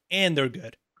money and they're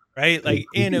good, right? Like,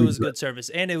 and it was good service,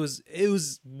 and it was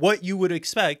what you would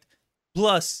expect.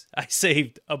 Plus, I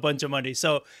saved a bunch of money.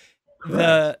 So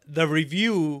Correct. the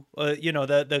review,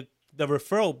 the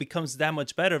referral becomes that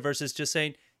much better versus just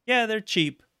saying, yeah, they're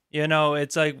cheap.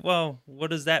 It's like, well, what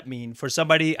does that mean for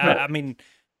somebody? Right. I mean,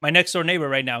 my next door neighbor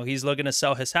right now, he's looking to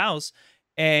sell his house,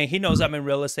 and he knows I'm in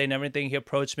real estate and everything. He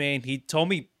approached me and he told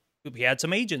me he had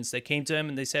some agents that came to him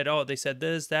and they said, oh, they said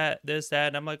this, that, this, that.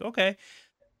 And I'm like, okay. I'm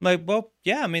like, well,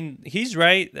 yeah, I mean, he's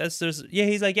right. Yeah.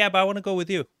 He's like, yeah, but I want to go with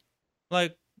you. I'm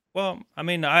like, well, I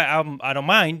mean, I don't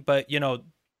mind, but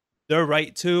they're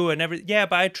right too. And yeah,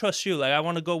 but I trust you. Like, I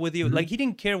want to go with you. Mm-hmm. Like, he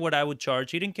didn't care what I would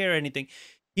charge. He didn't care anything.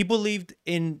 He believed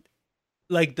in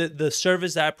like the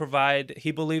service that I provide.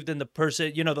 He believed in the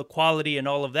person, the quality and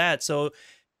all of that. So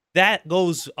that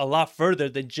goes a lot further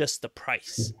than just the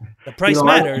price. The price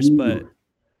matters, but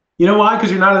you know why?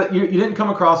 Because you didn't come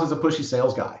across as a pushy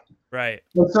sales guy. right.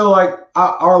 And so, like,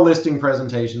 our listing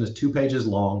presentation is 2 pages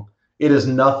long. It is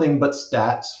nothing but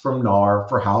stats from NAR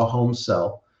for how homes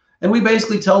sell. And we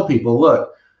basically tell people,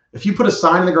 look, if you put a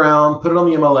sign in the ground, put it on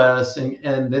the MLS,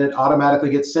 and then it automatically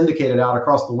gets syndicated out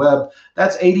across the web,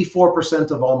 that's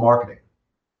 84% of all marketing.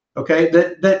 Okay,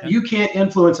 that you can't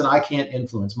influence and I can't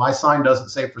influence. My sign doesn't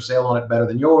say for sale on it better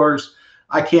than yours.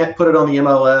 I can't put it on the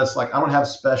MLS. Like, I don't have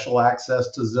special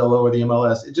access to Zillow or the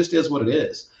MLS. It just is what it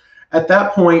is. At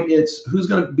that point, it's who's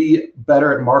going to be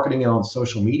better at marketing it on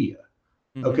social media.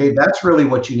 Okay, that's really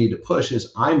what you need to push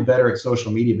is I'm better at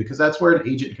social media, because that's where an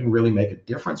agent can really make a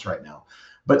difference right now.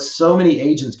 But so many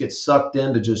agents get sucked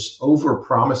into just over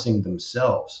promising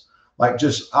themselves. Like,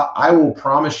 I will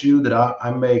promise you that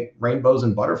I make rainbows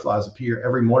and butterflies appear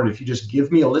every morning if you just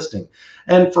give me a listing.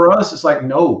 And for us, it's like,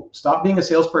 no, stop being a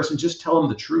salesperson. Just tell them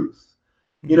the truth.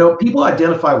 People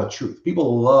identify with truth.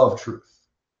 People love truth.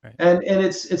 Right. And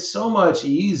it's so much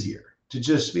easier to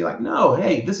just be like, no,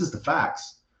 hey, this is the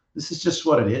facts. This is just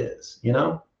what it is,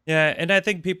 Yeah, and I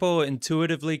think people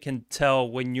intuitively can tell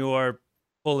when you're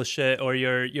full of shit or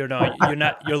you're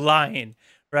lying,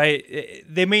 right?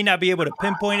 They may not be able to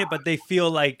pinpoint it, but they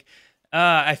feel like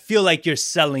I feel like you're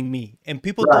selling me. And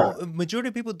people don't. Majority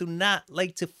of people do not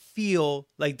like to feel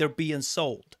like they're being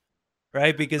sold,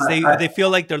 right? Because they feel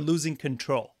like they're losing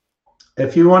control.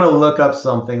 If you want to look up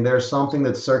something, there's something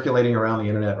that's circulating around the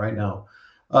internet right now,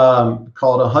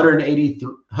 called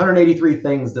 183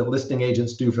 things that listing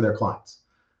agents do for their clients,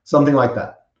 something like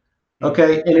that.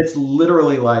 Okay, and it's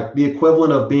literally like the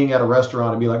equivalent of being at a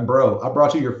restaurant and be like, bro, I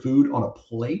brought you your food on a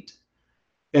plate.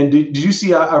 And did you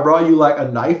see I brought you like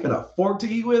a knife and a fork to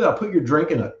eat with? I put your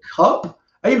drink in a cup.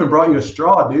 I even brought you a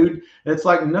straw, dude. And it's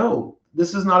like, no,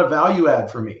 this is not a value add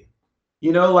for me.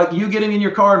 Like you getting in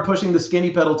your car and pushing the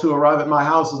skinny pedal to arrive at my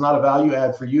house is not a value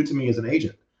add for you to me as an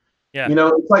agent. Yeah.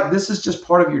 It's like, this is just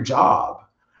part of your job.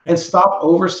 And stop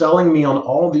overselling me on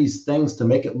all these things to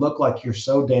make it look like you're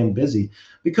so damn busy.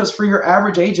 Because for your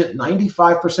average agent,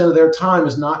 95% of their time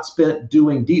is not spent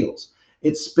doing deals.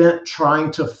 It's spent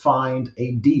trying to find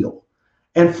a deal.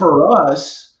 And for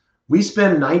us, we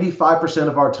spend 95%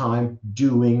 of our time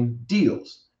doing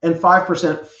deals and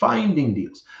 5% finding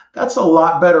deals. That's a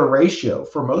lot better ratio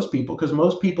for most people, because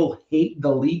most people hate the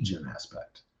lead gen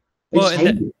aspect. They just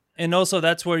hate it. And also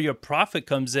that's where your profit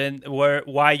comes in, where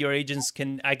why your agents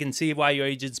can I can see why your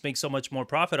agents make so much more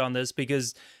profit on this,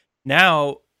 because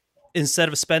now instead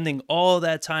of spending all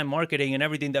that time marketing and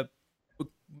everything that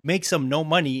makes them no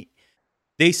money,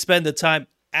 they spend the time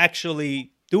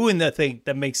actually doing the thing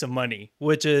that makes them money,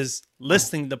 which is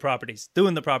listing the properties,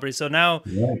 doing the properties. So now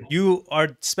Right. you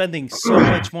are spending so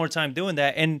much more time doing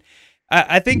that. And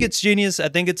I think it's genius. I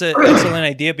think it's an excellent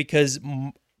idea because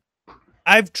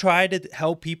I've tried to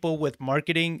help people with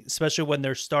marketing, especially when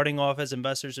they're starting off as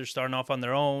investors or starting off on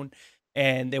their own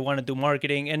and they want to do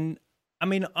marketing. And I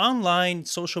mean, online,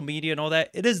 social media, and all that,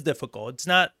 it is difficult. It's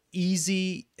not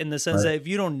easy in the sense Right. that if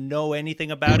you don't know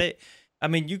anything about it, I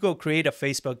mean, you go create a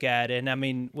Facebook ad, and I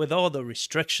mean, with all the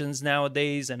restrictions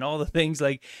nowadays and all the things,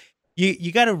 like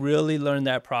you got to really learn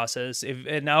that process. If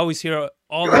and I always hear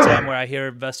all the time where I hear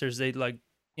investors, they like,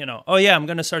 oh yeah, I'm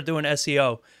gonna start doing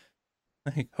SEO.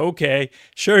 Like, okay,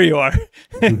 sure you are.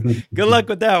 Good luck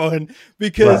with that one. Right.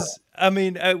 Because I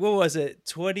mean, what was it,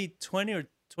 2020 or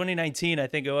 2019? I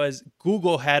think it was.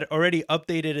 Google had already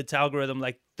updated its algorithm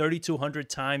like 3,200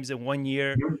 times in 1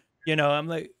 year. Mhm. I'm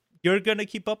like, you're gonna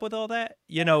keep up with all that?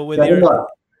 With Better your, luck.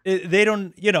 they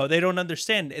don't, they don't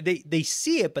understand. They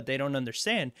see it, but they don't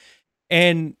understand.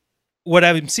 And what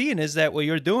I'm seeing is that what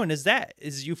you're doing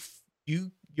is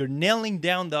you're nailing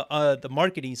down the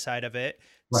marketing side of it.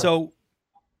 Right. So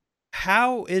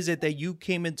how is it that you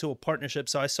came into a partnership?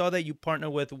 So I saw that you partner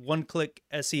with One Click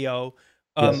SEO.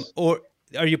 Yes. Or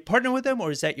are you partnering with them, or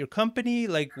is that your company?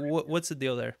 Like, what's the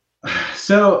deal there?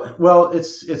 So, well,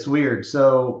 it's weird.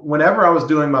 So, whenever I was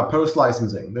doing my post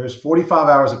licensing, there's 45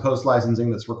 hours of post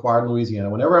licensing that's required in Louisiana.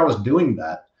 Whenever I was doing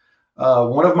that,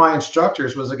 one of my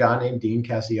instructors was a guy named Dean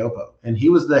Cassiopo, and he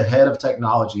was the head of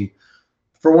technology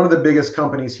for one of the biggest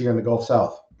companies here in the Gulf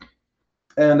South.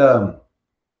 And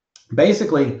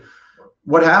basically,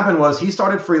 what happened was he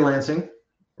started freelancing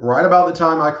right about the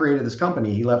time I created this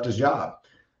company. He left his job,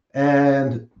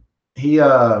 and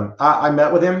I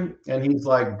met with him, and he's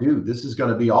like, dude, this is going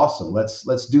to be awesome.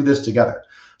 Let's do this together.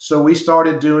 So we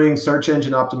started doing search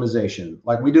engine optimization.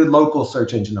 Like, we did local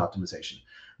search engine optimization.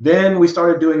 Then we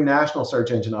started doing national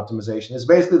search engine optimization. It's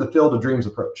basically the Field of Dreams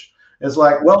approach. It's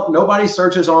like, well, nobody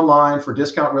searches online for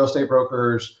discount real estate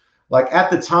brokers. Like,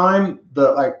 at the time,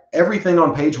 everything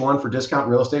on page one for discount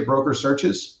real estate broker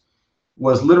searches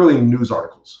was literally news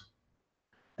articles.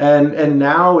 And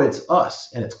now it's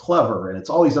us, and it's Clever, and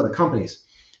it's all these other companies.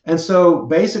 And so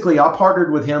basically I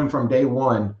partnered with him from day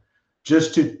one,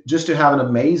 just to have an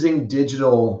amazing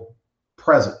digital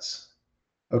presence.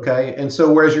 Okay. And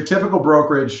so whereas your typical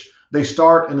brokerage, they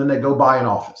start and then they go buy an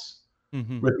office.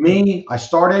 Hmm. With me, I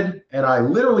started and I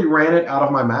literally ran it out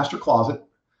of my master closet.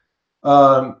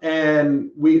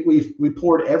 And we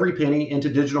poured every penny into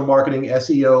digital marketing,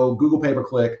 SEO, Google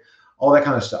pay-per-click, all that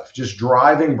kind of stuff, just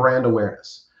driving brand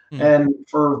awareness. Hmm. And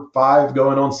for 5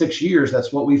 going on 6 years,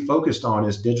 that's what we focused on,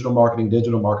 is digital marketing,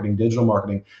 digital marketing, digital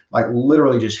marketing, like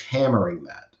literally just hammering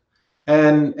that.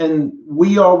 And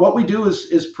what we do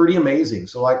is pretty amazing.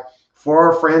 So like,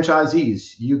 for our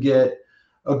franchisees, you get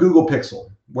a Google Pixel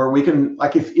where we can,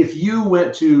 like, if you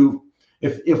went to,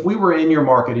 if we were in your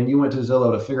market and you went to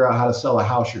Zillow to figure out how to sell a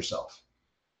house yourself,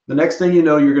 the next thing you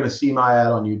know, you're going to see my ad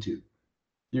on YouTube.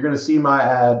 You're going to see my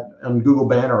ad on Google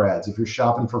banner ads if you're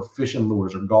shopping for fishing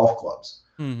lures or golf clubs.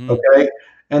 Hmm. Okay.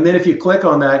 And then if you click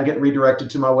on that and get redirected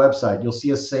to my website, you'll see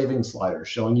a savings slider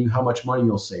showing you how much money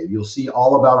you'll save. You'll see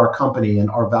all about our company and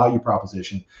our value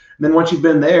proposition. And then once you've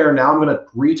been there, now I'm going to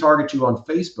retarget you on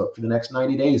Facebook for the next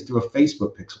 90 days through a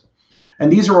Facebook pixel. And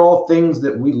these are all things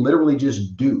that we literally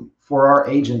just do for our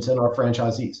agents and our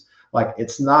franchisees. Like,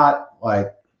 it's not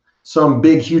like some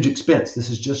big, huge expense. This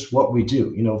is just what we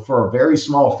do. For a very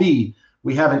small fee,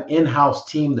 we have an in-house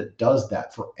team that does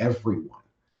that for everyone.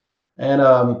 And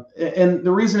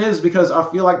the reason is because I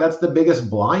feel like that's the biggest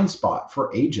blind spot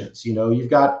for agents. You've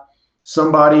got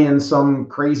somebody in some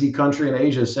crazy country in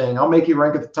Asia saying, I'll make you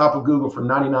rank at the top of Google for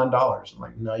 $99. I'm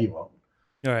like, no, you won't.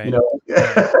 All right. You know,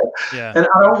 Right. Yeah. and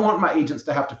I don't want my agents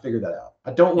to have to figure that out.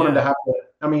 I don't want them Yeah. to have to,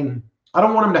 I mean, I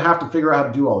don't want them to have to figure out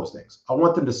how to do all those things. I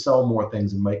want them to sell more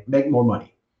things and make more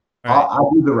money. All right.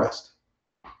 I'll do the rest.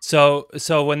 So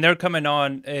when they're coming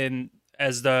on and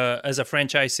as a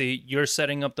franchisee, you're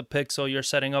setting up the pixel,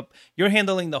 you're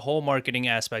handling the whole marketing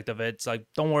aspect of it. It's like,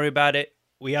 don't worry about it.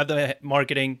 We have the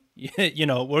marketing,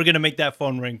 we're going to make that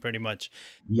phone ring pretty much.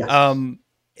 Yes.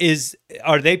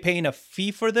 Are they paying a fee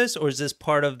for this, or is this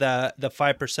part of the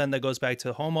 5% that goes back to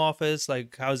the home office?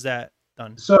 Like, how's that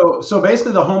done? So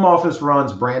basically the home office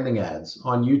runs branding ads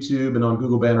on YouTube and on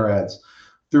Google banner ads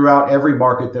throughout every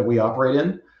market that we operate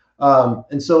in.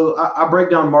 And so I break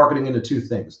down marketing into two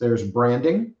things. There's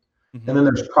branding, and then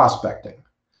there's prospecting.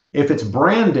 If it's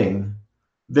branding,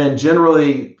 then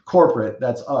generally corporate,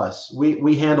 that's us.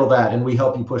 We handle that and we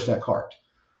help you push that cart.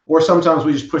 Or sometimes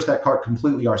we just push that cart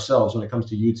completely ourselves when it comes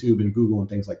to YouTube and Google and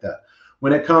things like that.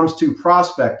 When it comes to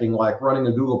prospecting, like running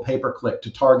a Google pay-per-click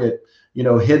to target,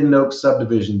 Hidden Oak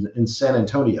subdivisions in San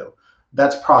Antonio,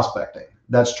 that's prospecting.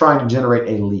 That's trying to generate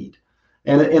a lead.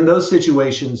 And in those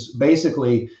situations,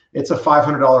 basically, it's a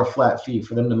 $500 flat fee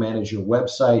for them to manage your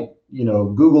website,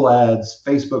 Google ads,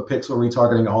 Facebook pixel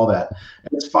retargeting, all that.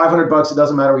 And it's $500. It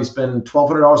doesn't matter if you spend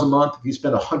 $1,200 a month. If you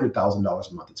spend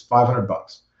 $100,000 a month, it's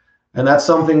 $500. And that's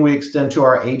something we extend to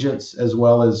our agents as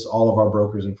well as all of our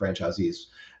brokers and franchisees.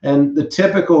 And the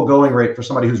typical going rate for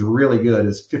somebody who's really good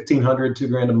is $1,500,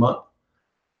 $2,000 a month.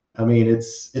 I mean,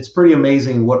 it's pretty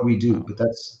amazing what we do, but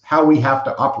that's how we have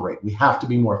to operate. We have to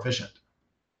be more efficient.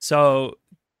 So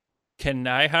can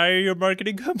I hire your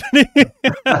marketing company?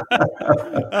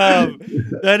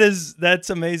 That's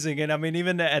amazing. And I mean,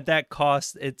 even at that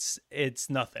cost, it's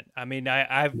nothing. I mean,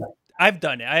 I've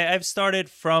done it. I've started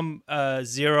from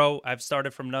zero. I've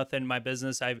started from nothing. My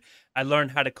business. I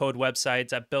learned how to code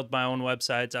websites. I built my own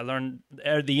websites. I learned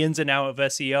the ins and outs of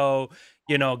SEO.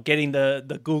 Getting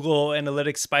the Google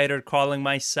Analytics spider crawling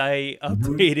my site,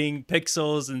 updating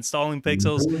pixels, installing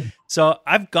pixels. So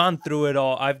I've gone through it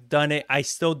all. I've done it. I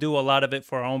still do a lot of it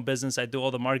for our own business. I do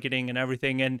all the marketing and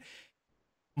everything. And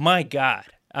my God,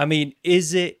 I mean,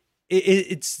 it's an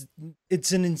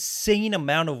insane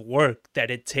amount of work that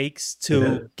it takes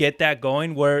to get that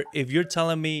going, where if you're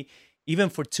telling me even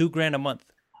for $2,000 a month,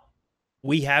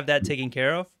 we have that taken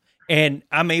care of, and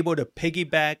I'm able to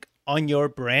piggyback on your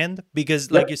brand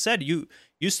because like you said, you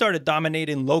started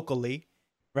dominating locally,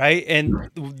 right?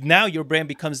 And now your brand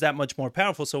becomes that much more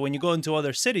powerful. So when you go into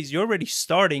other cities, you're already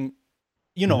starting,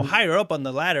 higher up on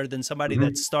the ladder than somebody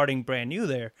that's starting brand new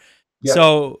there.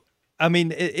 So I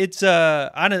mean,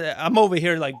 I'm over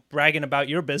here like bragging about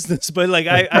your business, but like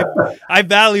I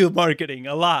value marketing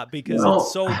a lot because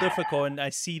it's so difficult, and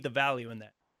I see the value in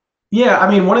that. Yeah,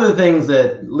 I mean, one of the things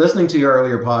that listening to your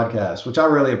earlier podcast, which I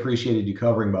really appreciated you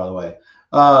covering, by the way,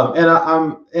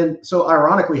 and so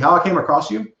ironically, how I came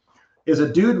across you is a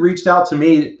dude reached out to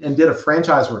me and did a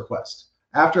franchise request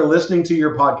after listening to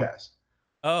your podcast.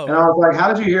 Oh, and I was like,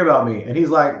 "How did you hear about me?" And he's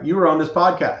like, "You were on this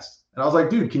podcast." And I was like,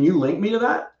 "Dude, can you link me to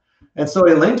that?" And so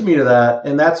he linked me to that,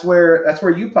 and that's where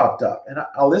you popped up. And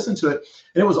I listened to it,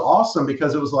 and it was awesome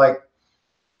because it was like,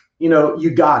 you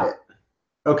got it.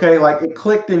 Okay, like it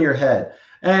clicked in your head,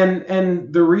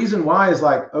 and the reason why is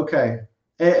like, okay,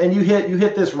 and you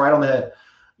hit this right on the head.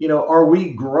 Are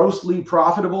we grossly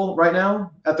profitable right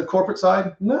now at the corporate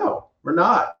side? No, we're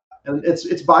not, and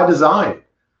it's by design.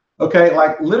 Okay,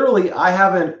 like literally,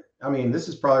 I mean, this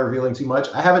is probably revealing too much.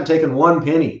 I haven't taken one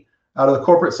penny out of the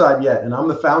corporate side yet, and I'm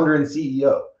the founder and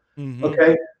CEO.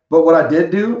 Okay, but what I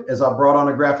did do is I brought on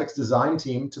a graphics design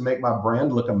team to make my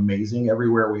brand look amazing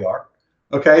everywhere we are.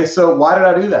 Okay, so why did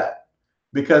I do that?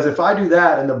 Because if I do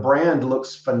that and the brand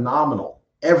looks phenomenal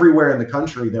everywhere in the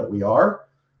country that we are,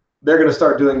 they're going to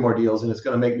start doing more deals, and it's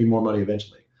going to make me more money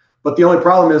eventually. But the only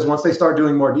problem is once they start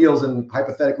doing more deals and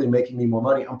hypothetically making me more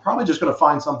money, I'm probably just going to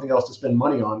find something else to spend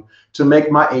money on to make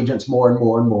my agents more and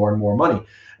more and more and more money.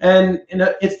 And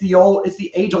it's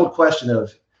the age-old question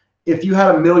of, if you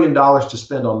had $1 million to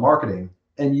spend on marketing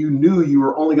and you knew you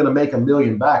were only going to make $1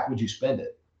 million back, would you spend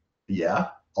it? Yeah,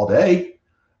 all day.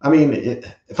 I mean,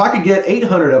 if I could get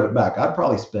 800 of it back, I'd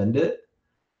probably spend it,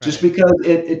 just because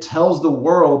it tells the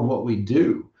world what we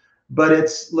do. But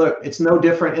it's no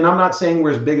different. And I'm not saying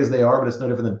we're as big as they are, but it's no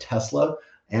different than Tesla,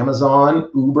 Amazon,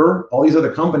 Uber, all these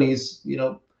other companies.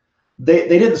 They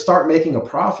didn't start making a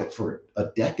profit for a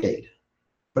decade,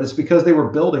 but it's because they were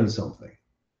building something.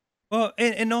 Well,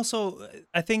 and also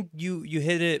I think you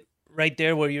hit it right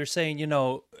there where you're saying,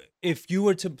 if you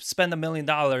were to spend $1 million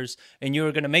and you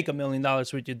were going to make $1 million,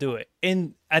 would you do it?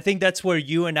 And I think that's where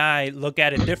you and I look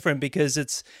at it different, because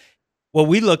it's what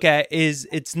we look at is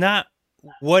it's not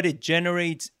what it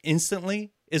generates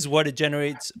instantly, is what it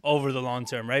generates over the long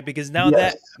term, right? Because now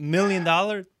that $1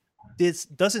 million, this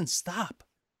doesn't stop.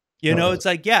 It's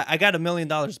like, yeah, I got $1 million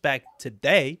back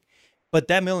today, but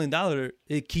that $1 million,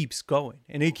 it keeps going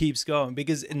and it keeps going,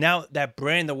 because now that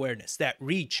brand awareness, that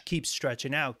reach keeps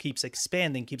stretching out, keeps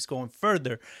expanding, keeps going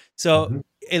further. So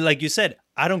like you said,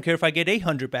 I don't care if I get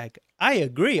 800 back. I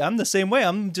agree. I'm the same way.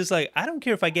 I'm just like, I don't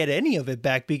care if I get any of it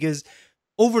back, because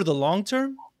over the long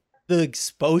term, the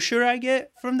exposure I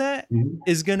get from that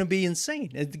is going to be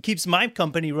insane. It keeps my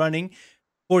company running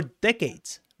for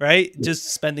decades, right?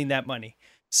 Just spending that money.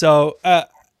 So,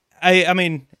 I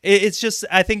mean, it's just,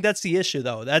 I think that's the issue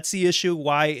though. That's the issue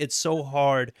why it's so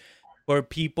hard for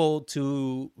people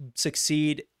to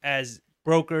succeed as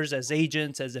brokers, as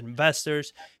agents, as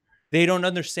investors. They don't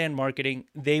understand marketing.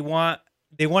 They want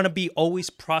to be always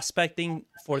prospecting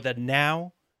for the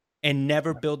now and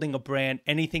never building a brand,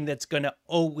 anything that's going to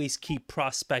always keep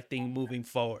prospecting moving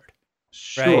forward,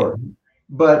 right? Sure.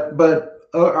 But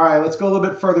all right, let's go a little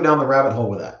bit further down the rabbit hole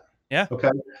with that. Yeah. Okay.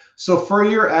 So for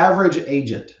your average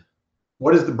agent,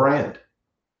 what is the brand?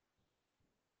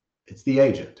 It's the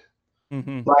agent.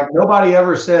 Mm-hmm. Like nobody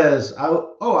ever says, I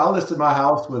listed my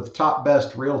house with Top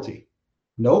Best Realty.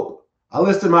 Nope. I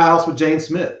listed my house with Jane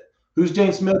Smith. Who's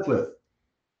Jane Smith with?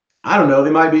 I don't know. They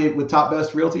might be with Top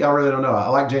Best Realty. I really don't know. I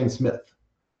like Jane Smith.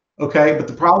 Okay. But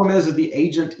the problem is that the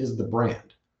agent is the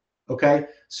brand. Okay.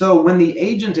 So when the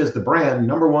agent is the brand,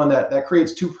 number one, that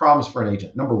creates two problems for an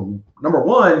agent. Number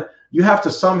one, you have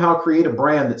to somehow create a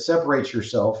brand that separates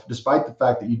yourself, despite the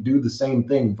fact that you do the same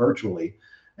thing virtually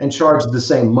and charge the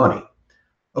same money.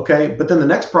 Okay. But then the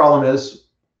next problem is,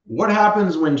 what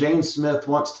happens when Jane Smith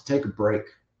wants to take a break?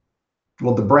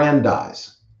 Well, the brand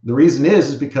dies. The reason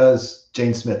is because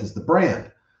Jane Smith is the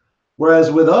brand.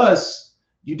 Whereas with us,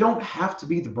 you don't have to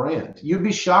be the brand. You'd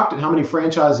be shocked at how many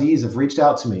franchisees have reached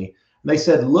out to me and they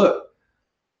said, look,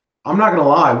 I'm not going to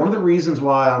lie. One of the reasons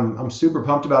why I'm super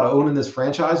pumped about owning this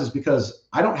franchise is because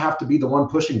I don't have to be the one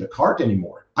pushing the cart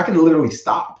anymore. I can literally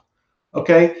stop.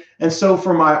 Okay. And so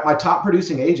for my top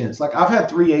producing agents, like I've had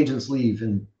 3 agents leave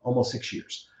in almost 6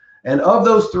 years. And of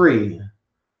those 3,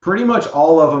 pretty much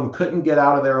all of them couldn't get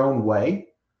out of their own way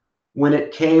when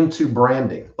it came to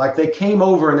branding. Like they came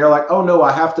over and they're like, oh no,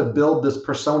 I have to build this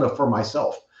persona for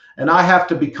myself and I have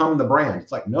to become the brand.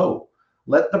 It's like, no,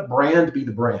 let the brand be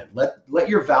the brand. Let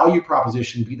your value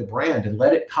proposition be the brand and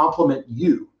let it complement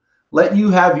you. Let you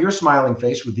have your smiling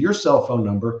face with your cell phone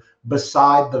number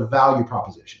beside the value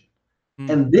proposition.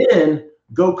 And then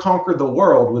go conquer the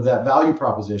world with that value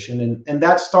proposition. And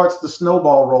that starts the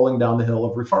snowball rolling down the hill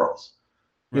of referrals,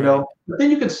 you know, but then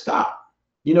you can stop.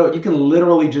 You know, you can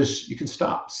literally you can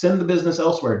stop, send the business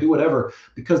elsewhere, do whatever,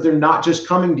 because they're not just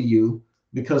coming to you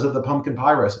because of the pumpkin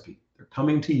pie recipe. They're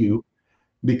coming to you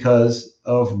because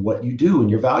of what you do and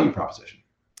your value proposition.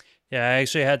 Yeah, I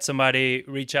actually had somebody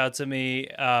reach out to me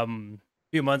a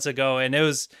few months ago, and it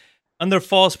was under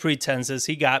false pretenses.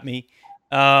 He got me.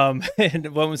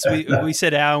 And once we sit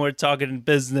down, we're talking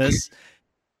business.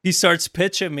 He starts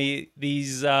pitching me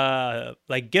these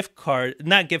like gift card,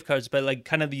 not gift cards, but like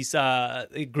kind of these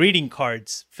greeting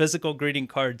cards, physical greeting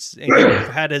cards. And he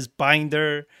had his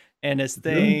binder and his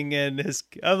thing and his.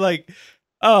 I'm like,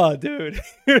 oh, dude,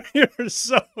 you're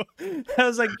so. I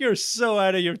was like, you're so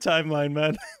out of your timeline,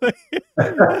 man.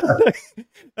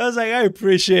 I was like, I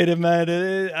appreciate it,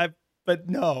 man. But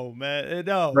no, man,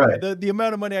 no. Right. The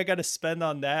amount of money I got to spend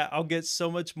on that, I'll get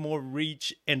so much more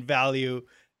reach and value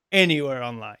anywhere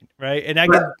online, right? And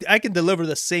I can deliver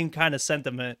the same kind of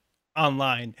sentiment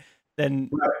online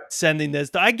than sending this.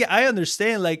 I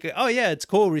understand, like, oh yeah, it's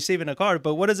cool receiving a card,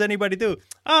 but what does anybody do?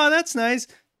 Oh, that's nice.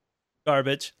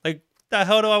 Garbage. Like, the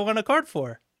hell do I want a card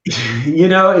for? You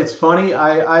know, it's funny.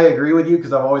 I agree with you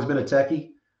because I've always been a techie.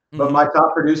 But my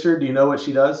top producer, do you know what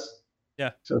she does?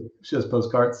 Yeah. So she does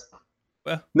postcards.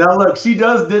 Well, now look, she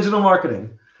does digital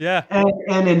marketing. Yeah.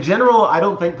 And in general, I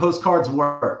don't think postcards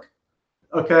work.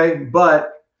 Okay.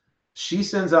 But she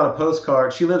sends out a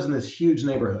postcard. She lives in this huge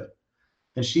neighborhood.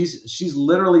 And she's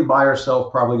literally by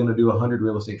herself probably going to do 100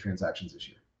 real estate transactions this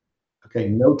year. Okay.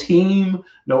 No team,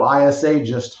 no ISA,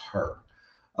 just her.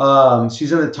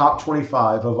 She's in the top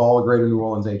 25 of all the greater New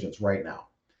Orleans agents right now.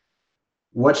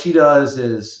 What she does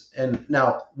is, and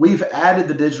now we've added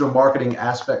the digital marketing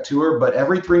aspect to her, but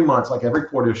every 3 months, like every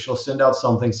quarter, she'll send out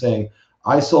something saying,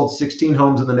 I sold 16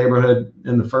 homes in the neighborhood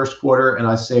in the first quarter and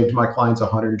I saved my clients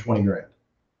 120 grand.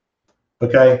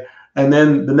 Okay. And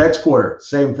then the next quarter,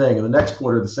 same thing. And the next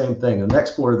quarter, the same thing. And the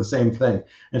next quarter, the same thing.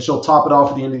 And she'll top it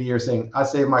off at the end of the year saying, I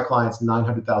saved my clients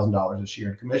 $900,000 this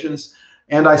year in commissions.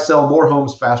 And I sell more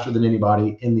homes faster than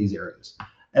anybody in these areas.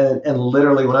 And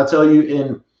literally, when I tell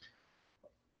you,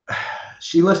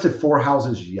 she listed 4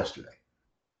 houses yesterday.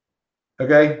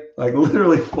 Okay, like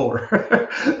literally 4.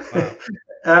 Wow.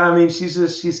 I mean,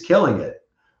 she's killing it,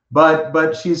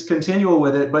 but she's continual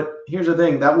with it. But here's the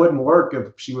thing: that wouldn't work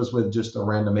if she was with just a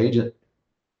random agent,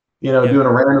 doing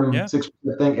a random 6%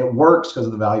 thing. It works because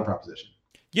of the value proposition.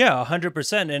 Yeah,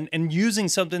 100%. And using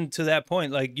something to that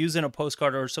point, like using a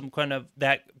postcard or some kind of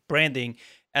that branding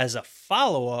as a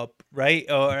follow-up, right?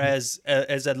 Or as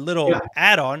a little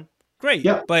add-on, great.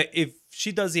 Yeah. But if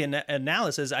she does the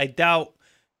analysis, I doubt,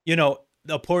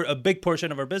 a big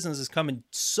portion of her business is coming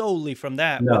solely from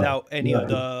that without any of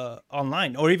the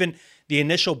online or even the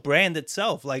initial brand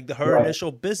itself, like her Right.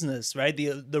 initial business, right?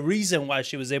 The reason why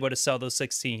she was able to sell those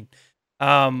Right.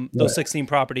 16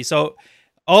 properties. So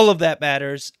all of that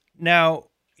matters. Now,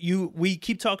 we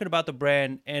keep talking about the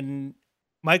brand, and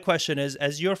my question is,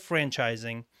 as you're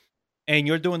franchising and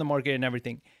you're doing the marketing and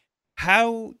everything,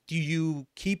 how do you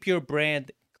keep your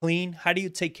brand clean? How do you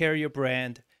take care of your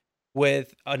brand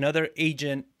with another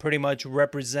agent pretty much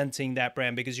representing that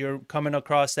brand? Because you're coming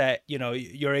across that,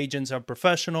 your agents are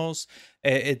professionals.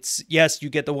 It's, yes, you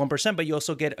get the 1%, but you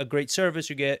also get a great service.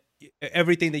 You get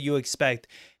everything that you expect.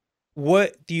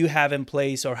 What do you have in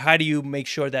place, or how do you make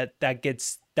sure that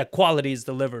that quality is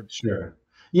delivered? Sure.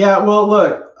 Yeah. Well,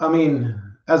 look, I mean,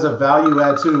 as a value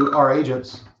add to our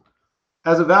agents,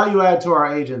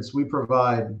 we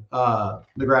provide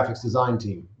the graphics design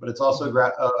team, but it's also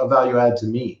Mhm. a value add to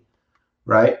me,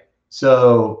 right?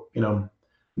 So,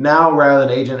 now rather than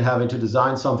agent having to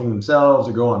design something themselves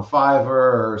or go on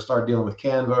Fiverr or start dealing with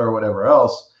Canva or whatever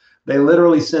else, they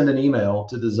literally send an email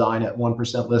to design at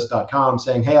 1%list.com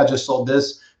saying, hey, I just sold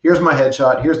this. Here's my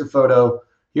headshot. Here's the photo.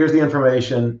 Here's the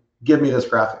information. Give me this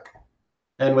graphic.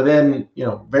 And within,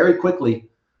 very quickly,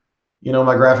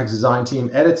 my graphics design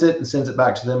team edits it and sends it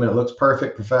back to them, and it looks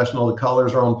perfect, professional. The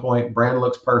colors are on point, brand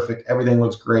looks perfect, everything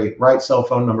looks great. Right cell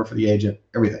phone number for the agent,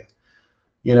 everything.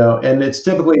 And it's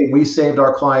typically we saved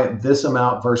our client this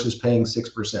amount versus paying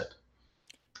 6%.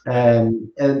 Right.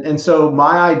 And so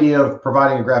my idea of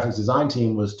providing a graphics design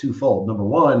team was twofold. Number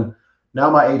one, now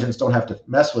my agents don't have to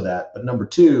mess with that. But number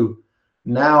two,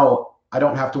 now I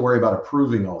don't have to worry about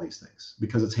approving all these things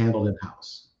because it's handled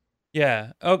in-house.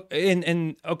 Yeah. Oh,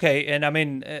 and okay. And I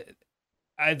mean,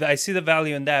 I see the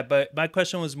value in that, but my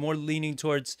question was more leaning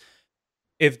towards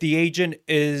if the agent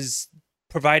is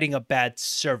providing a bad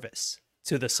service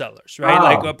to the sellers, right?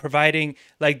 Like Oh, providing,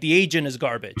 like the agent is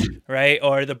garbage, right?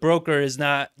 Or the broker is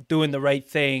not doing the right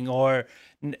thing, or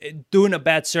doing a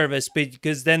bad service,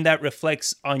 because then that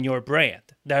reflects on your brand.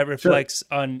 That sure, reflects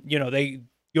on,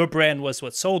 your brand was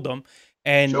what sold them.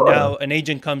 And sure, now an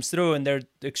agent comes through and they're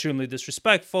extremely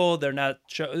disrespectful. They're not,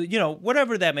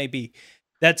 whatever that may be,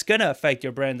 that's going to affect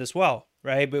your brand as well,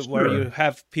 right? But where you sure.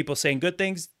 have people saying good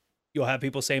things, you'll have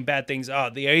people saying bad things.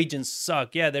 Oh, the agents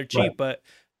suck. Yeah, they're Right. cheap, but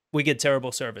we get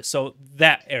terrible service. So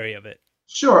that area of it.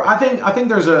 Sure. I think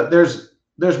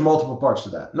there's multiple parts to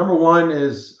that. Number one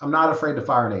is I'm not afraid to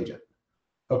fire an agent.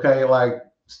 Okay, like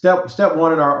step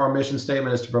one in our mission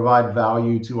statement is to provide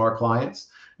value to our clients.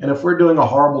 And if we're doing a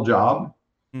horrible job,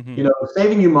 Hmm.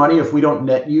 saving you money if we don't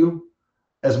net you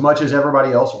as much as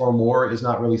everybody else or more is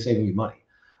not really saving you money.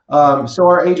 Right. So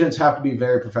our agents have to be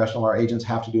very professional. Our agents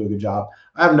have to do a good job.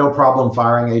 I have no problem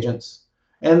firing agents,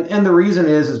 and the reason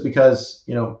is because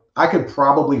I could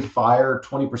probably fire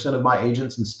 20% of my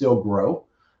agents and still grow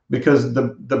because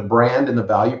the brand and the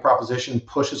value proposition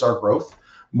pushes our growth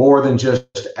more than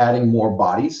just adding more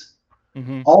bodies.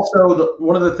 Hmm. Also,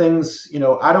 one of the things,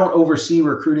 I don't oversee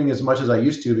recruiting as much as I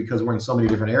used to because we're in so many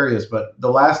different areas. But the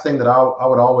last thing that I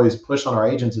would always push on our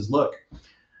agents is, look,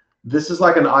 this is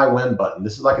like an I win button.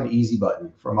 This is like an easy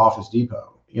button from Office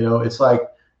Depot. It's like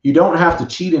you don't have to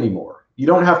cheat anymore. You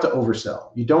don't have to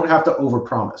oversell. You don't have to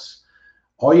overpromise.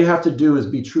 All you have to do is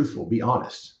be truthful, be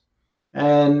honest.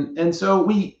 And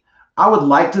so I would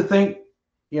like to think,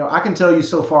 I can tell you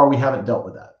so far we haven't dealt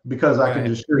with that because I can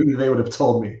Right. assure you they would have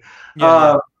told me.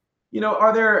 Yeah. Yeah.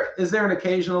 Uh, is there an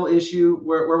occasional issue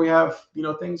where we have,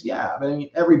 things? Yeah, I mean,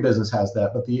 every business has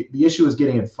that, but the issue is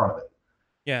getting in front of it.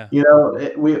 Yeah.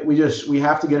 We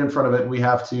have to get in front of it. And we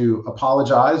have to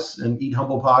apologize and eat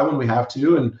humble pie when we have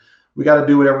to, and we got to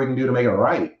do whatever we can do to make it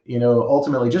right.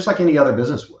 Ultimately, just like any other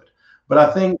business would. But I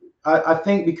Yeah. think I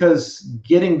think because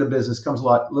getting the business comes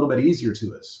a little bit easier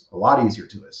to us, a lot easier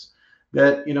to us.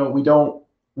 That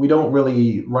we don't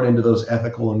really run into those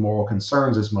ethical and moral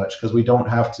concerns as much because we don't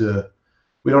have to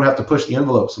push the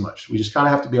envelope so much. We just kind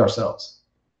of have to be ourselves.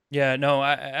 Yeah. No,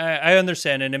 I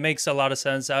understand. And it makes a lot of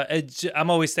sense. I'm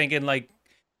always thinking like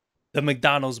the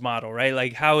McDonald's model, right?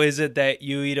 Like, how is it that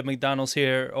you eat a McDonald's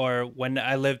here? Or when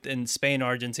I lived in Spain or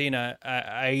Argentina,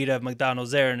 I eat a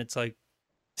McDonald's there, and it's like,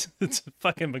 it's a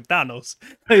fucking McDonald's.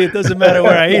 Like, it doesn't matter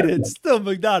where I eat it, it's still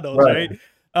McDonald's, Right.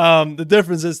 right? The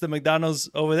difference is the McDonald's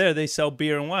over there, they sell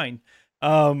beer and wine.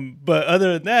 But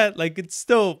other than that, like, it's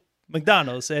still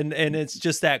McDonald's, and it's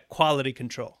just that quality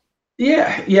control.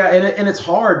 Yeah, yeah, and it's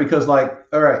hard because, like,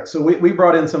 all right, so we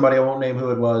brought in somebody. I won't name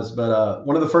who it was, but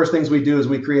one of the first things we do is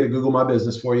we create a Google My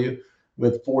Business for you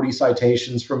with 40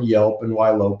 citations from Yelp and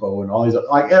Ylopo and all these,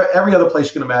 like every other place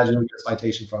you can imagine we get a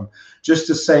citation from, just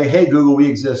to say, hey Google, we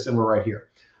exist and we're right here.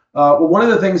 Well, one of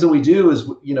the things that we do is,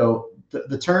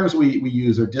 the terms we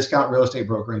use are discount real estate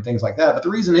broker and things like that. But the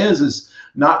reason is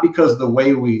not because the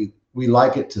way we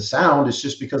like it to sound. It's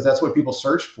just because that's what people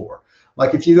search for.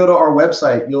 Like if you go to our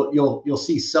website, you'll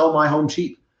see sell my home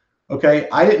cheap. Okay,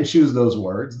 I didn't choose those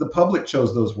words. The public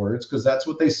chose those words because that's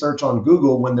what they search on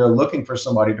Google when they're looking for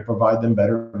somebody to provide them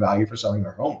better value for selling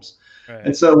their homes. Right.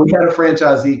 And so we had a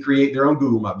franchisee create their own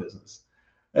Google My Business.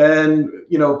 And,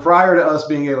 prior to us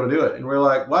being able to do it, and we're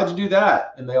like, why'd you do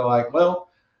that? And they're like, well,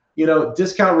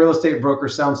 discount real estate broker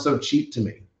sounds so cheap to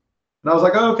me. And I was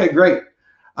like, oh, okay, great.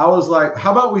 I was like,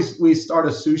 how about we start a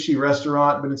sushi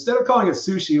restaurant, but instead of calling it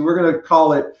sushi, we're going to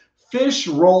call it fish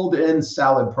rolled in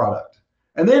salad product.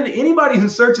 And then anybody who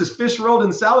searches fish rolled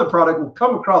in salad product will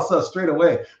come across us straight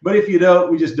away. But if you don't,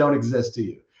 we just don't exist to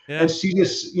you. Yeah. And she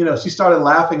just, she started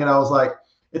laughing, and I was like,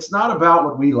 it's not about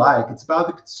what we like. It's about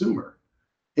the consumer.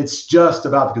 It's just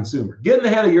about the consumer. Get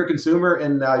ahead of your consumer,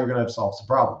 and now you're going to have solved some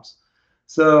problems.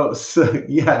 So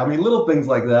yeah, I mean, little things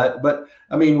like that. But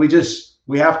I mean, we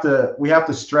have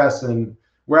to stress, and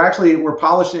we're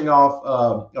polishing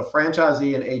off a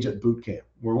franchisee and agent boot camp,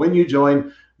 where when you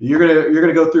join, you're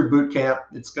gonna go through boot camp.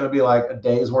 It's gonna be like a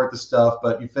day's worth of stuff,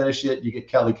 but you finish it, you get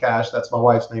Kelly Cash. That's my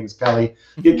wife's name is Kelly.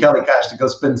 You get Kelly Cash to go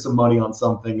spend some money on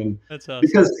something, and that's awesome.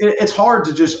 Because it's hard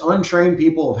to just untrain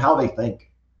people of how they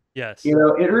think. Yes, it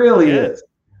really is.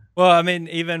 Well, I mean,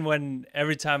 even when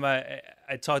every time I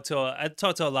talk to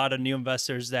a lot of new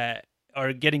investors that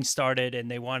are getting started and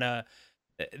they want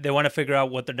to figure out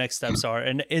what their next steps are,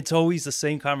 and it's always the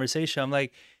same conversation. I'm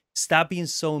like, stop being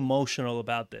so emotional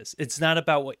about this. It's not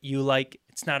about what you like.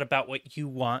 It's not about what you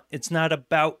want. It's not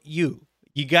about you.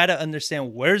 You got to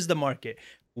understand where's the market,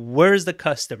 where's the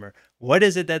customer, what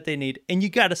is it that they need, and you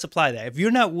got to supply that. If you're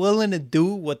not willing to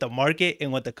do what the market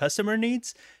and what the customer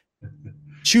needs,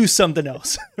 choose something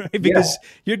else, right? Because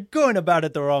you're going about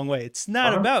it the wrong way. It's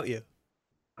not about you.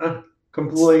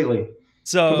 Completely.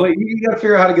 So you got to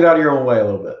figure out how to get out of your own way a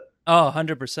little bit. Oh,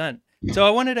 100%. So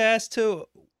I wanted to ask too,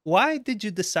 why did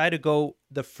you decide to go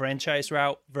the franchise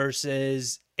route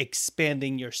versus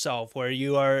expanding yourself, where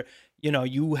you are,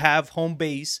 you have home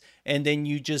base and then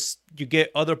you get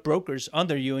other brokers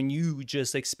under you and you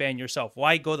just expand yourself?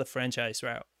 Why go the franchise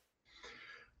route?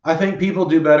 I think people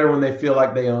do better when they feel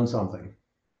like they own something.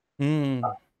 And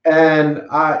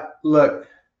I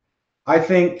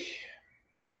think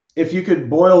if you could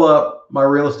boil up my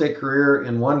real estate career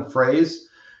in one phrase,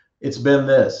 it's been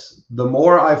this: the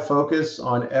more I focus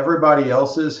on everybody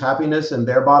else's happiness and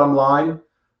their bottom line,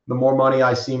 the more money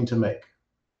I seem to make.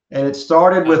 And it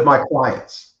started with my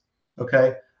clients.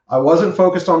 Okay. I wasn't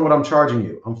focused on what I'm charging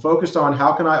you. I'm focused on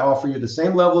how can I offer you the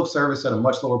same level of service at a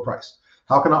much lower price?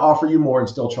 How can I offer you more and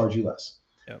still charge you less?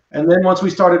 Yep. And then once we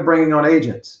started bringing on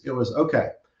agents, it was,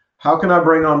 okay, how can I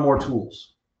bring on more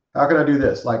tools? How can I do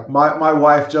this? Like my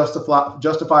wife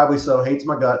justifiably so hates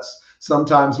my guts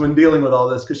sometimes when dealing with all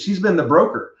this, because she's been the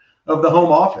broker of the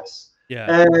home office.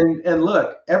 Yeah. And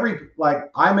look,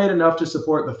 I made enough to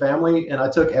support the family, and I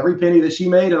took every penny that she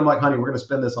made, and I'm like, honey, we're going to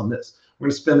spend this on this. We're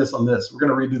going to spend this on this. We're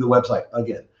going to redo the website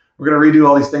again. We're going to redo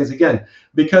all these things again,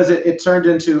 because it turned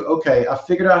into, okay, I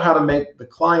figured out how to make the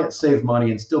client save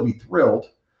money and still be thrilled.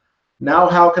 Now,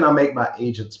 how can I make my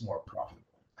agents more profitable?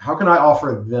 How can I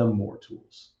offer them more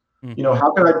tools? Mm-hmm.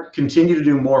 How can I continue to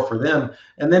do more for them?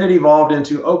 And then it evolved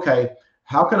into, okay,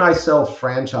 how can I sell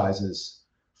franchises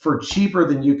for cheaper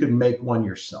than you could make one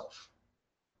yourself?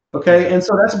 Okay. And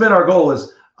so that's been our goal,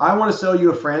 is I want to sell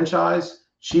you a franchise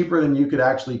cheaper than you could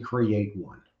actually create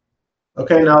one.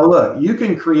 Okay. Now look, you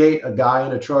can create a guy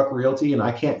in a truck realty, and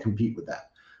I can't compete with that,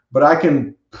 but I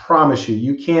can promise you,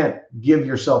 you can't give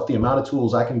yourself the amount of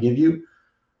tools I can give you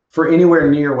for anywhere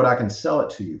near what I can sell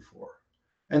it to you for.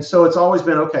 And so it's always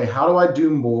been, okay, how do I do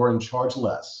more and charge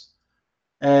less?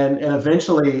 And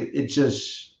eventually it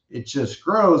just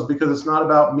grows, because it's not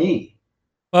about me.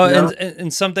 Well,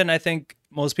 and something I think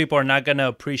most people are not going to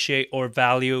appreciate or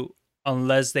value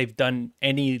unless they've done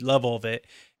any level of it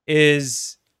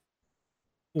is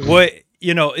what,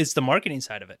 is the marketing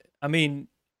side of it. I mean,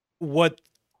 what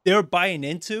they're buying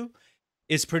into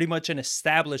is pretty much an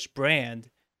established brand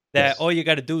that all you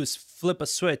got to do is flip a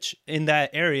switch in that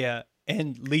area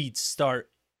and leads start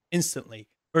instantly,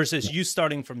 versus you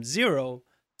starting from zero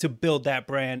to build that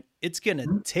brand. It's going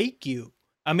to take you.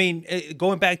 I mean,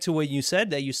 going back to what you said,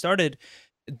 that you started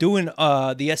doing the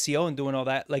SEO and doing all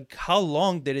that, like how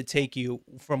long did it take you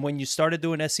from when you started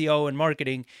doing SEO and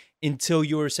marketing until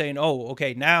you were saying, oh,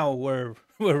 okay, now we're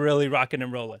really rocking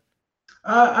and rolling?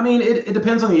 I mean, it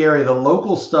depends on the area. The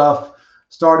local stuff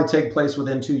started to take place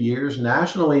within 2 years.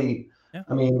 Nationally, yeah.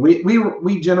 I mean,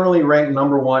 we generally rank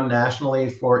 #1 nationally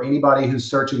for anybody who's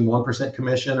searching 1%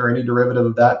 commission or any derivative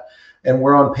of that. and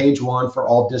we're on page one for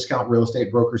all discount real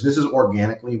estate brokers. This is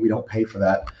organically. We don't pay for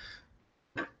that.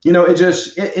 You know,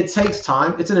 it takes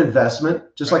time. It's an investment,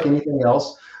 just like anything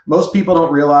else. Most people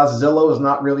don't realize Zillow is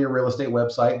not really a real estate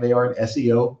website. They are an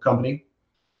SEO company.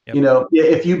 Yep. You know,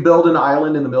 if you build an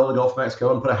island in the middle of the Gulf of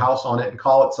Mexico and put a house on it and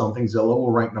call it something, Zillow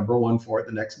will rank #1 for it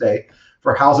the next day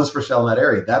for houses for sale in that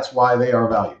area. That's why they are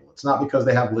valuable. It's not because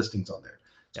they have listings on there.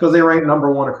 It's because they rank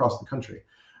 #1 across the country.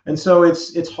 And so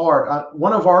it's hard.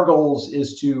 One of our goals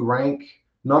is to rank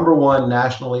 #1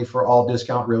 nationally for all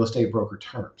discount real estate broker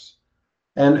terms,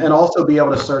 and also be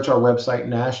able to search our website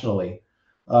nationally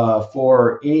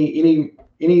for any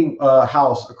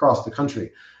house across the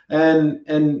country.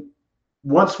 And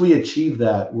once we achieve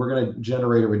that, we're going to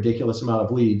generate a ridiculous amount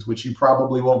of leads, which you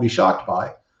probably won't be shocked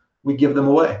by. We give them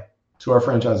away to our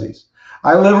franchisees.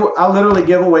 I literally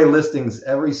give away listings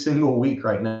every single week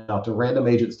right now to random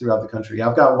agents throughout the country.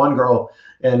 I've got one girl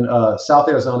in South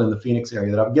Arizona in the Phoenix area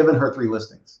that I've given her 3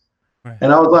 listings. Right.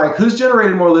 And I was like, who's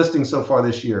generated more listings so far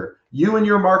this year? You in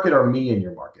your market or me in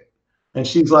your market? And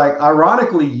she's like,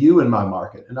 ironically, you in my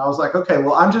market. And I was like, okay,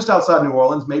 well, I'm just outside New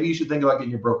Orleans. Maybe you should think about getting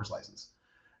your broker's license.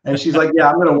 And she's like, yeah,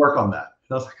 I'm going to work on that.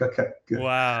 And I was like, okay, good.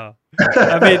 Wow.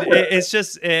 I mean, it's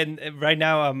just, and right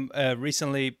now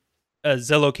recently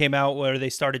Zillow came out where they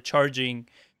started charging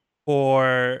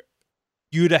for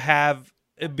you to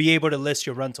be able to list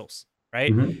your rentals,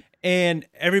 right? Mm-hmm. And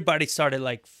everybody started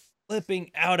like flipping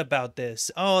out about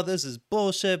this. Oh, this is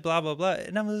bullshit, blah, blah, blah.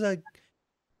 And I was like,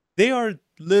 they are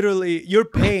literally, you're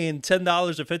paying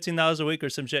 $10 or $15 a week or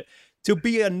some shit to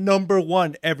be a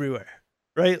 #1 everywhere,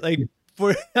 right? Like,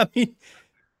 I mean,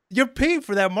 you're paying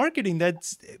for that marketing that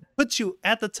puts you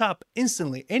at the top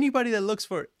instantly. Anybody that looks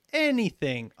for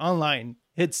anything online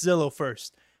hits Zillow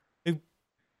first.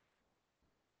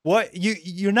 What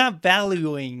you're not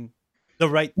valuing the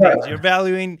right things. You're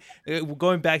valuing,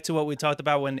 going back to what we talked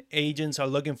about when agents are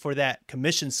looking for that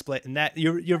commission split, and that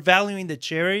you're valuing the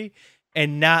cherry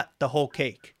and not the whole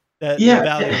cake. The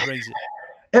value brings you.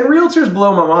 And realtors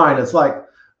blow my mind. It's like,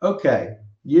 okay,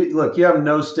 you have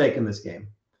no stake in this game.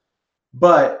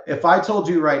 But if I told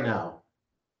you right now,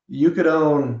 you could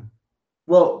own,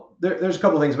 well, there's a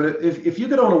couple of things, but if you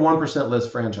could own a 1%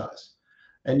 list franchise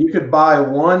and you could buy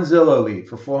one Zillow lead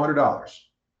for $400,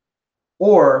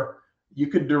 or you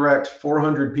could direct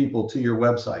 400 people to your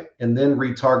website and then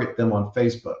retarget them on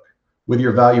Facebook with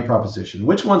your value proposition,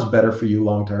 which one's better for you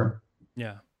long term?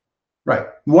 Yeah. Right.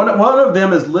 One of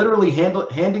them is literally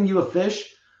handing you a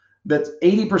fish that's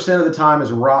 80% of the time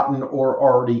is rotten or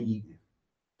already eaten.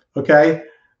 Okay.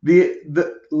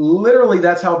 Literally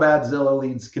that's how bad Zillow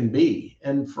leads can be.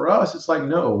 And for us, it's like,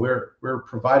 no, we're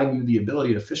providing you the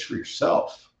ability to fish for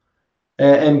yourself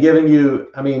and giving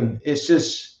you, I mean, it's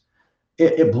just,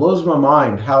 it blows my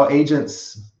mind how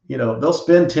agents, they'll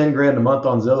spend 10 grand a month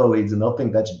on Zillow leads and they'll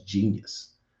think that's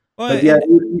genius. Well, but yeah,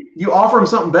 you offer them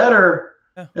something better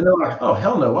and they're like, oh,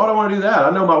 hell no. Why do I want to do that?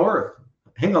 I know my worth.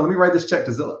 Hang on, let me write this check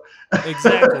to Zillow.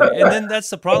 Exactly. And then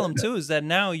that's the problem too, is that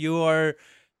now you are,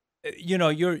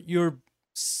 you're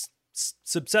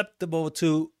susceptible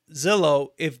to Zillow.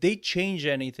 If they change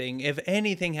anything, if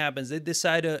anything happens, they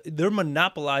decide they're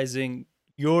monopolizing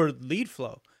your lead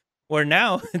flow. Where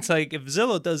now it's like, if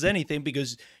Zillow does anything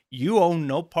because you own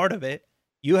no part of it,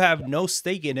 you have no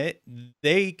stake in it,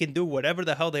 they can do whatever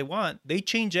the hell they want. They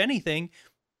change anything,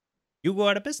 you go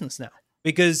out of business now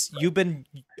because you've been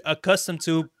accustomed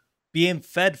to being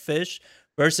fed fish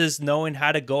versus knowing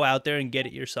how to go out there and get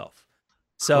it yourself.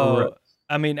 So, correct.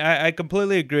 I mean, I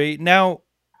completely agree. Now,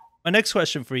 my next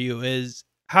question for you is,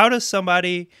 how does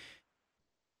somebody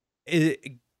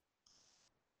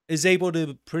is able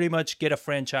to pretty much get a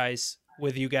franchise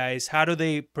with you guys? How do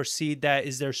they proceed that?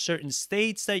 Is there certain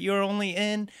states that you're only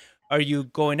in? Are you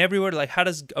going everywhere? Like, how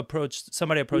does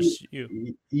somebody approach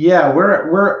you? Yeah,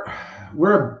 we're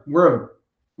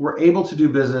able to do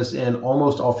business in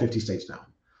almost all 50 states now.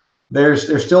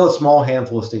 There's still a small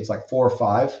handful of states, like 4 or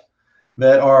 5,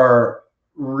 that are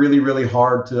really, really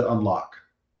hard to unlock.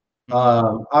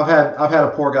 I've had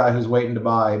a poor guy who's waiting to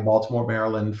buy Baltimore,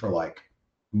 Maryland for like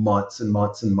months and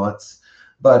months and months,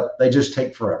 but they just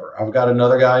take forever. I've got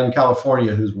another guy in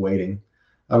California who's waiting.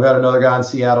 I've got another guy in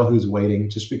Seattle who's waiting,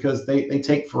 just because they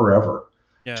take forever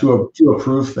to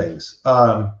approve things.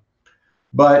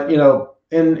 But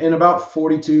in about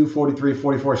 42, 43,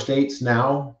 44 states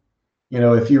now,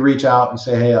 if you reach out and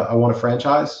say, hey, I want a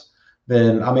franchise,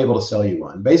 then I'm able to sell you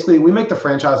one. Basically, we make the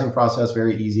franchising process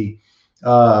very easy.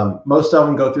 Most of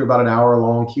them go through about an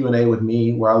hour-long Q&A with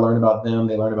me, where I learn about them,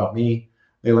 they learn about me,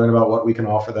 they learn about what we can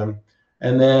offer them.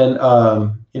 And then,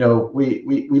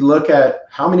 we look at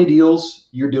how many deals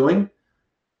you're doing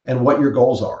and what your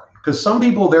goals are. Because some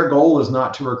people, their goal is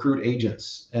not to recruit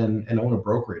agents and own a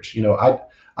brokerage.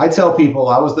 I tell people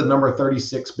I was the number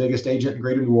 36 biggest agent in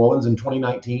Greater New Orleans in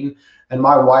 2019, and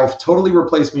my wife totally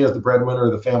replaced me as the breadwinner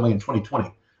of the family in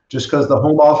 2020, just because the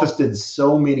home office did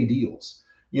so many deals.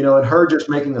 And her just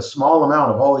making a small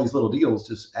amount of all these little deals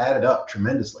just added up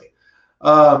tremendously.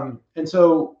 And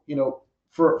so,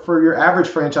 for your average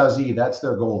franchisee, that's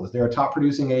their goal. Is they're a top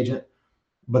producing agent,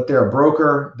 but they're a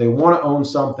broker. They want to own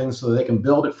something so they can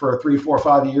build it for 3, 4,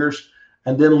 5 years,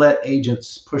 and then let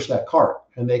agents push that cart,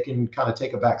 and they can kind of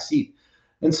take a back seat.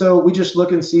 And so we just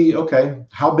look and see, okay,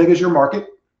 how big is your market?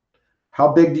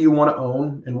 How big do you want to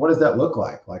own? And what does that look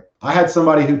like? Like, I had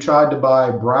somebody who tried to buy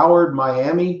Broward,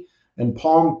 Miami, and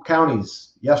Palm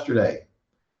counties yesterday.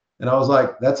 And I was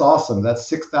like, that's awesome. That's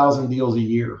 6,000 deals a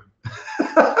year.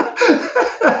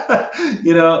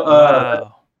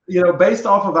 Wow. Based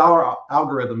off of our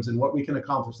algorithms and what we can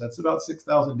accomplish, that's about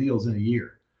 6,000 deals in a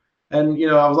year. And,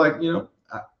 I was like,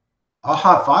 I'll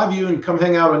high five you and come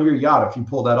hang out on your yacht if you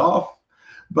pull that off.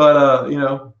 But,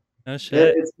 No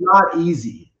shit. it's not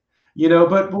easy,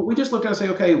 but we just look at it and say,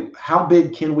 okay, how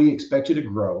big can we expect you to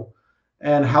grow,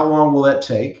 and how long will that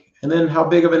take? And then how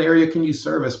big of an area can you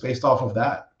service based off of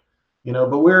that?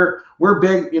 But we're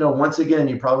big, once again,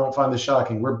 you probably won't find this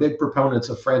shocking. We're big proponents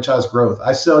of franchise growth.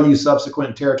 I sell you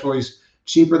subsequent territories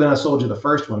cheaper than I sold you the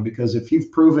first one, because if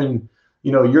you've proven,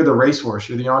 you're the racehorse,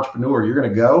 you're the entrepreneur, you're going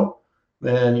to go,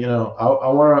 then, I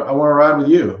want to ride with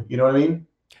you. You know what I mean?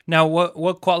 Now,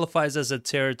 what qualifies as a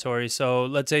territory? So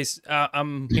let's say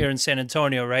I'm here in San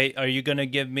Antonio, right? Are you going to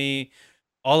give me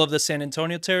all of the San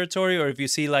Antonio territory? Or if you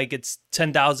see like it's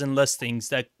 10,000 listings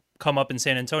that come up in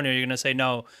San Antonio, you're going to say,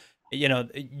 no,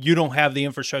 you don't have the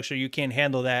infrastructure. You can't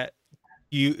handle that.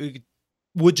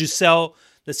 Would you sell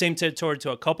the same territory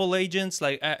to a couple agents,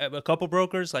 like a couple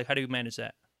brokers? Like, how do you manage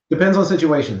that? Depends on the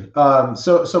situation.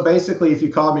 So basically, if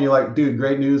you call me, you're like, dude,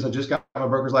 great news. I just got my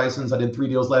broker's license. I did 3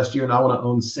 deals last year and I want to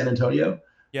own San Antonio.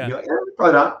 Yeah. You're like,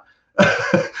 probably not.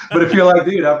 But if you're like,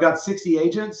 dude, I've got 60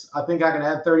 agents, I think I can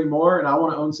add 30 more and I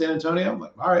want to own San Antonio, I'm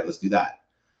like, all right, let's do that.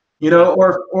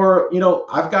 Or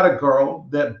I've got a girl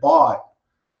that bought,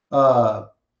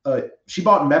 she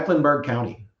bought Mecklenburg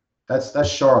County. That's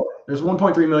Charlotte. There's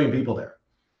 1.3 million people there.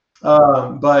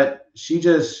 But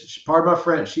pardon my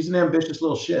French, she's an ambitious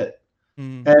little shit.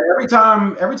 And every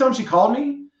time she called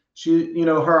me,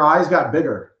 her eyes got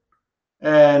bigger,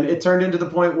 and it turned into the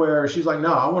point where she's like,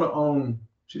 no, I want to own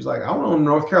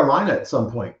North Carolina at some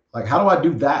point. Like, how do I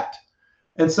do that?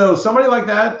 And so somebody like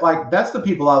that, like, that's the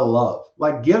people I love.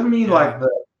 Like, give me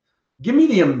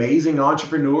the amazing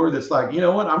entrepreneur that's like, you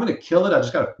know what, I'm going to kill it. I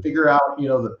just got to figure out,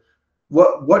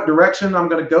 what direction I'm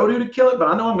going to go to kill it, but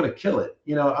I know I'm going to kill it.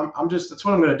 That's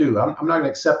what I'm going to do. I'm not going to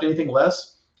accept anything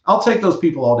less. I'll take those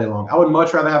people all day long. I would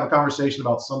much rather have a conversation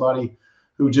about somebody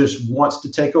who just wants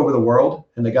to take over the world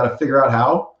and they got to figure out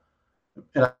how,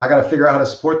 and I got to figure out how to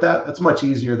support that. That's much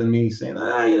easier than me saying,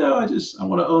 I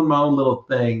want to own my own little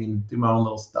thing and do my own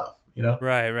little stuff.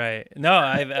 Right. No,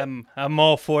 I'm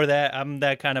all for that. I'm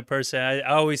that kind of person. I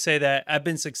always say that I've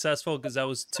been successful because I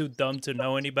was too dumb to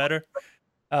know any better.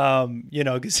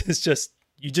 Because it's just,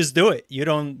 you just do it. You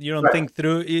don't Right. think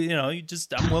through,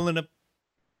 I'm willing to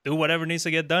do whatever needs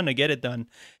to get done to get it done.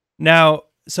 Now,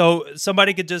 so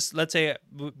somebody could just, let's say,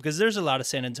 because there's a lot of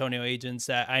San Antonio agents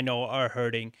that I know are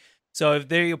hurting. So if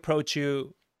they approach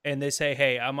you and they say,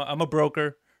 hey, I'm a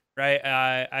broker, right?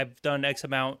 I've done X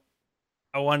amount.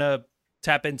 I want to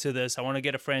tap into this. I want to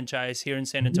get a franchise here in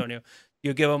San Antonio.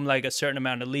 You give them like a certain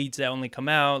amount of leads that only come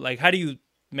out. Like, how do you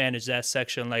manage that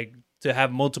section? Like, to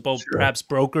have multiple, Sure. perhaps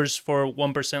brokers for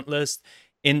 1% list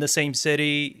in the same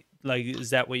city? Like, is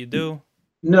that what you do?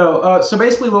 No. So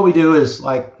basically what we do is,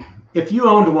 like, if you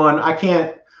owned one, I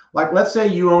can't, like, let's say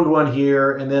you owned one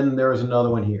here and then there was another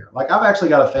one here. Like, I've actually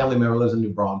got a family member who lives in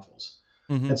New Braunfels.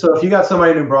 And so if you got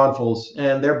somebody in New Braunfels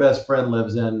and their best friend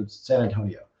lives in San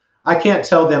Antonio, I can't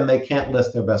tell them they can't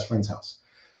list their best friend's house.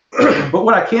 But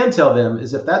what I can tell them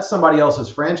is, if that's somebody else's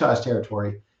franchise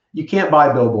territory, you can't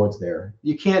buy billboards there.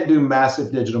 You can't do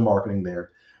massive digital marketing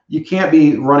there. You can't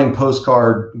be running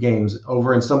postcard games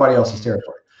over in somebody else's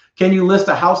territory. Can you list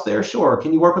a house there? Sure.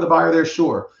 Can you work with a buyer there?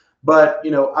 Sure. But,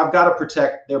 I've got to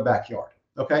protect their backyard.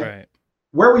 Okay. Right.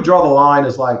 Where we draw the line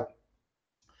is, like,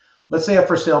 let's say a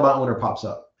for sale by owner pops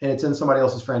up and it's in somebody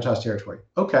else's franchise territory.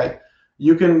 Okay.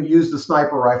 You can use the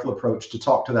sniper rifle approach to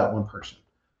talk to that one person,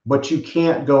 but you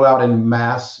can't go out and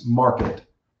mass market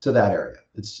to that area.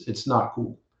 It's not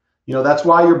cool. That's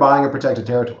why you're buying a protected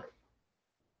territory.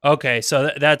 Okay,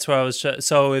 so that's where I was.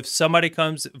 So if somebody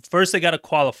comes first, they got to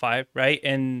qualify, right?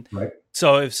 And Right.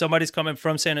 so if somebody's coming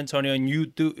from San Antonio, and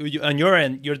on your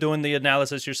end, you're doing the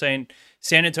analysis. You're saying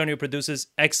San Antonio produces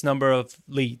X number of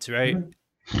leads, right?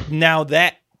 Mhm. Now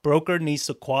that broker needs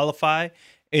to qualify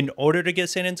in order to get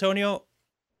San Antonio,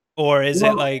 or is it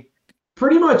Well, like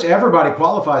pretty much everybody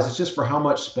qualifies. It's just for how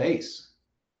much space.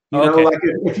 okay? Like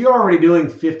if you're already doing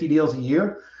 50 deals a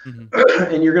year Hmm.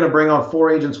 and you're going to bring on 4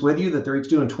 agents with you that they're each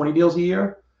doing 20 deals a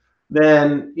year,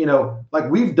 then, like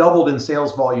we've doubled in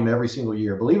sales volume every single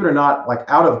year. Believe it or not, like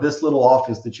out of this little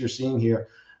office that you're seeing here,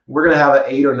 we're going to have an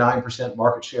 8 or 9%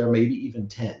 market share, maybe even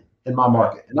 10 in my Right,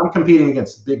 market. And I'm competing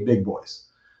against big, big boys.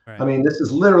 I right. mean, this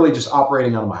is literally just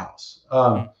operating out of my house.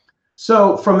 Mm.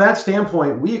 So from that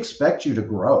standpoint, we expect you to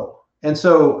grow. And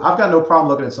so I've got no problem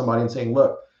looking at somebody and saying,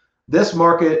 look, this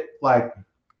market, like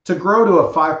to grow to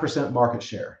a 5% market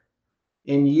share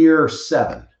in year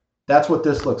 7, that's what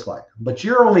this looks like. But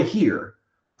you're only here.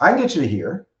 I can get you to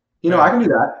here. I Right, can do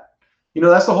that.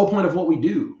 That's the whole point of what we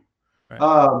do. right.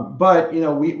 But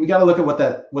we got to look at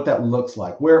what that looks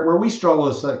like. Where we struggle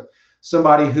is like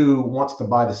somebody who wants to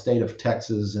buy the state of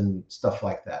Texas and stuff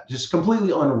like that. Just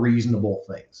completely unreasonable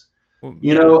things. Well,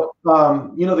 yeah.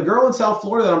 The girl in South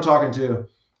Florida that I'm talking to,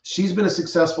 she's been a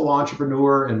successful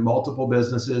entrepreneur in multiple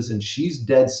businesses, and she's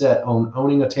dead set on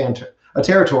owning a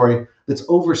territory that's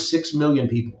over 6 million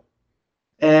people.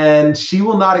 And she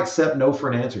will not accept no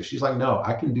for an answer. She's like, no,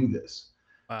 I can do this.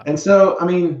 Wow. And so, I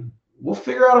mean, we'll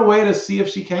figure out a way to see if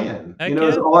she can, Heck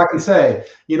is yeah. all I can say.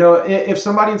 If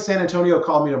somebody in San Antonio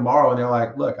called me tomorrow and they're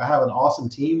like, look, I have an awesome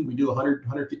team. We do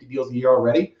 150 deals a year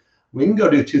already. We can go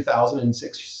do 2,000 in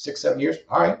 6, 7 years.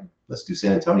 All right, let's do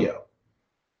San Antonio.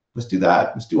 Let's do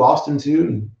that. Let's do Austin too,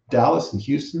 and Dallas and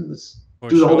Houston. Let's For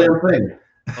do the whole sure. damn thing.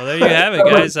 Well, there you have it,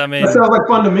 that guys. I mean, sounds like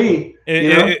fun to me,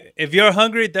 if you're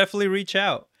hungry, definitely reach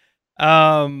out.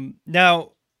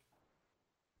 Now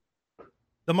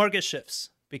the market shifts,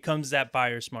 becomes that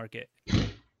buyer's market.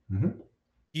 Mhm.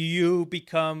 Do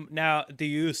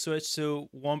you switch to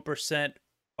 1%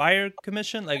 buyer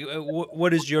commission? Like, what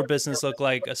does your business look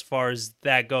like as far as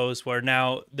that goes? Where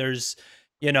now there's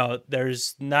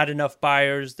not enough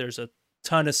buyers, there's a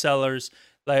ton of sellers.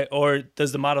 Like, or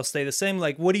does the model stay the same?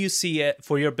 Like, what do you see it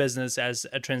for your business as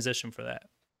a transition for that?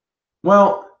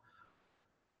 Well,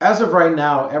 as of right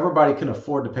now, everybody can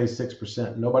afford to pay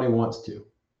 6%. Nobody wants to.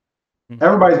 Mm.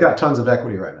 Everybody's got tons of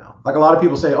equity right now. Like a lot of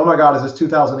people say, oh my God, is this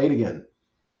 2008 again?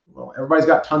 Well, everybody's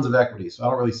got tons of equity, so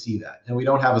I don't really see that. And we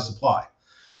don't have a supply.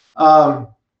 Um,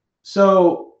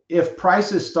 so if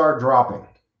prices start dropping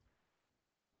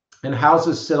and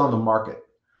houses sit on the market,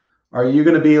 are you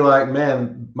going to be like,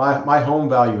 man, my home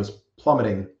value is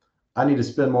plummeting. I need to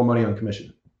spend more money on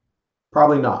commission?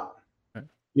 Probably not. Right.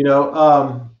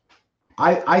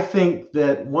 I think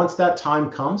that once that time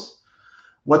comes,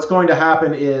 what's going to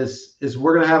happen is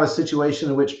we're going to have a situation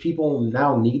in which people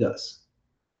now need us.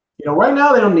 Right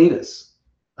now they don't need us.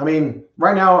 I mean,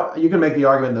 right now you can make the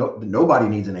argument that nobody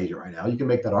needs an agent right now. You can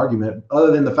make that argument,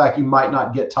 other than the fact you might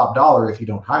not get top dollar if you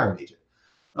don't hire an agent.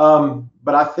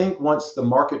 But I think once the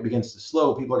market begins to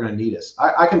slow, people are going to need us.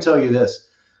 I can tell you this: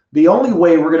 the only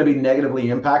way we're going to be negatively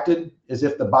impacted is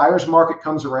if the buyer's market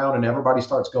comes around and everybody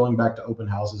starts going back to open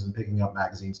houses and picking up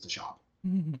magazines to shop.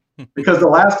 Because the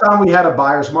last time we had a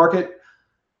buyer's market,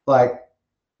 like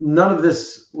none of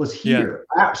this was Yeah. here.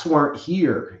 Apps weren't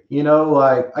here.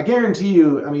 Like I guarantee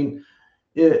you, I mean,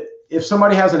 if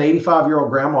somebody has an 85-year-old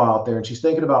grandma out there and she's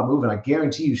thinking about moving, I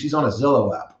guarantee you she's on a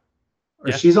Zillow app or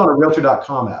Yeah. she's on a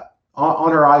Realtor.com app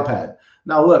on her iPad.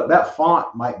 Now, look, that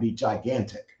font might be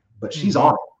gigantic, but she's Hmm.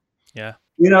 on it. Yeah.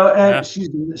 And Yeah.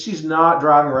 she's not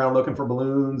driving around looking for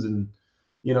balloons and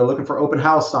looking for open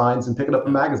house signs and picking up a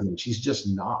Yeah. magazine. She's just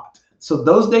not. So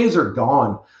those days are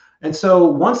gone. And so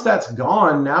once that's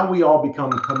gone, now we all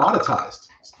become commoditized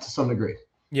to some degree.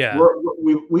 Yeah.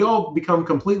 We all become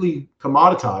completely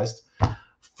commoditized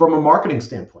from a marketing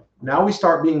standpoint. Now we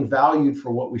start being valued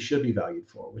for what we should be valued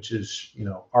for, which is,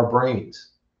 our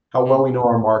brains, how well Mm. we know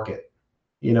our market,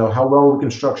 how well we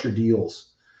can structure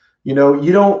deals. You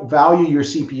don't value your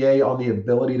CPA on the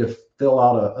ability to fill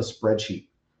out a spreadsheet.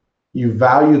 You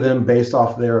value them based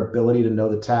off their ability to know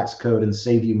the tax code and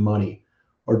save you money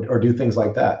or do things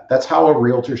like that. That's how a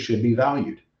realtor should be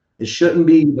valued. It shouldn't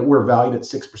be that we're valued at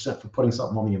 6% for putting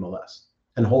something on the MLS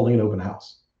and holding an open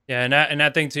house. Yeah, and I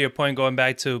think to your point, going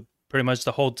back to pretty much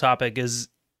the whole topic is,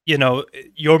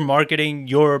 your marketing,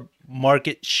 your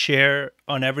market share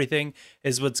on everything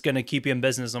is what's going to keep you in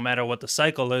business no matter what the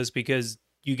cycle is, because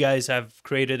you guys have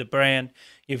created a brand,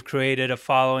 you've created a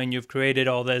following, you've created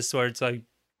all this where it's like,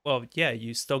 well, yeah,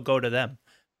 you still go to them.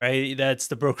 right? That's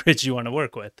the brokerage you want to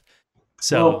work with.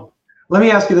 So, Well, let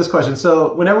me ask you this question.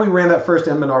 So, whenever we ran that first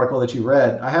Inman article that you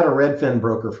read, I had a Redfin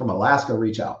broker from Alaska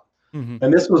reach out. mhm.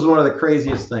 And this was one of the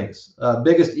craziest things,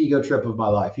 biggest ego trip of my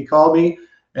life. He called me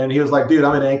and he was like, dude,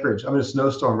 I'm in Anchorage. I'm in a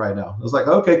snowstorm right now. I was like,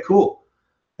 okay, cool.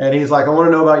 And he's like, I want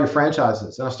to know about your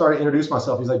franchises. And I started to introduce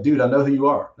myself. He's like, dude, I know who you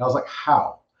are. And I was like,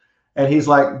 how? And he's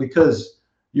like, because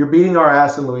you're beating our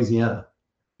ass in Louisiana.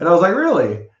 And I was like,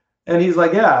 really? And he's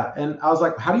like, yeah. And I was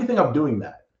like, how do you think I'm doing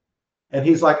that? And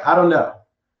he's like, I don't know.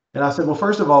 And I said, well,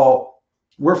 first of all,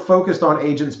 we're focused on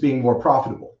agents being more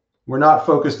profitable. We're not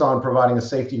focused on providing a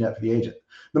safety net for the agent.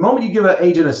 The moment you give an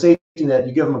agent a safety net,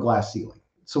 you give them a glass ceiling.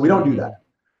 So we don't do that.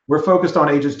 We're focused on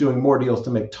agents doing more deals to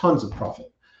make tons of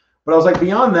profit. But I was like,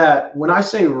 beyond that, when I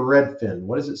say Redfin,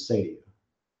 what does it say to you?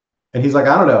 And he's like,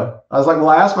 I don't know. I was like, well,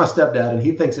 I asked my stepdad, and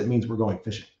he thinks it means we're going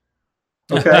fishing.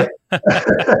 Okay.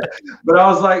 But I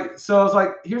was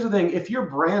like, here's the thing. If your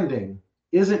branding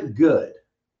isn't good,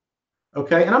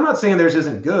 okay, and I'm not saying theirs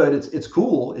isn't good. It's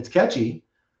cool. It's catchy,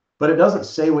 but it doesn't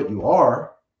say what you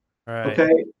are. Right.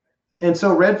 Okay. And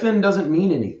so Redfin doesn't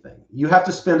mean anything. You have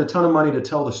to spend a ton of money to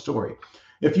tell the story.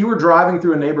 If you were driving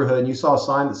through a neighborhood and you saw a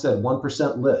sign that said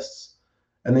 1% lists,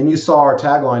 and then you saw our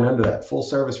tagline under that, full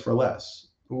service for less.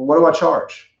 What do I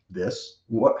charge? This.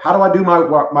 How do I do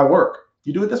my work?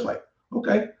 You do it this way.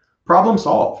 Okay. Problem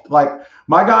solved. Like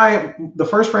my guy, the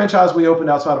first franchise we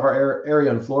opened outside of our area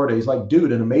in Florida, he's like,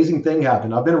 dude, an amazing thing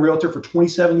happened. I've been a realtor for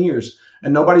 27 years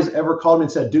and nobody's ever called me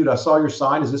and said, dude, I saw your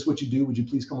sign. Is this what you do? Would you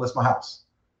please come list my house?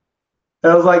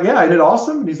 And I was like, yeah, isn't it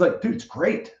awesome? And he's like, dude, it's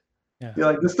great. Yeah. You're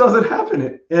like, this doesn't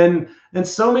happen. And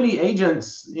so many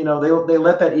agents, you know, they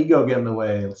let that ego get in the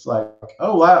way. It's like,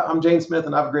 oh, well, I'm Jane Smith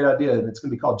and I have a great idea and it's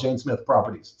going to be called Jane Smith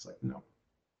Properties. It's like, no.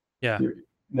 Yeah.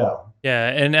 No. Yeah.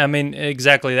 And I mean,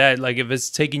 exactly that. Like if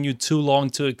it's taking you too long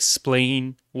to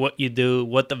explain what you do,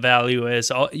 what the value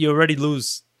is, you already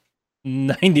lose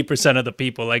 90% of the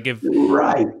people. Like if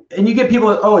right. And you get people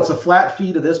that, oh, it's a flat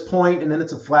fee to this point, and then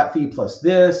it's a flat fee plus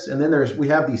this, and then we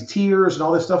have these tiers and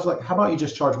all this stuff. Like, how about you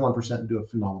just charge 1% and do a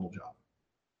phenomenal job?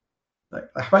 Like,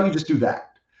 how about you just do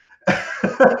that?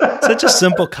 Such a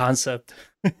simple concept.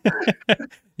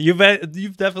 You've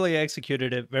definitely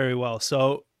executed it very well.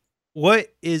 So what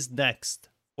is next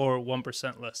for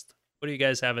 1% List? What do you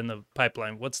guys have in the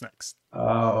pipeline? What's next?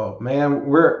 Oh man,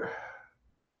 we're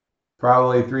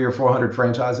probably 300 or 400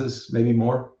 franchises, maybe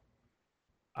more.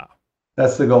 Wow.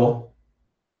 That's the goal.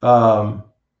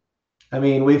 I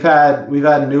mean, we've had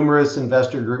numerous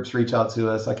investor groups reach out to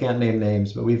us. I can't name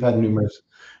names, but we've had numerous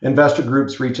investor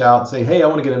groups reach out and say, "Hey, I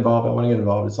want to get involved. I want to get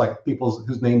involved." It's like people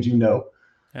whose names you know.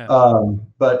 Yeah.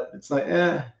 But it's like,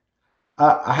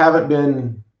 I haven't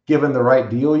been given the right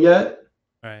deal yet.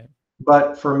 Right.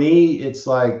 But for me, it's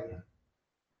like,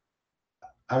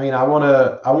 I mean, I want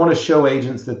to show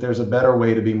agents that there's a better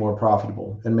way to be more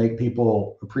profitable and make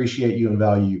people appreciate you and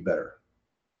value you better.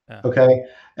 Yeah. Okay.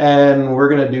 And we're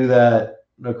going to do that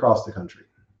across the country.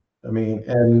 I mean,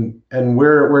 and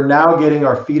we're now getting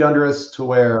our feet under us to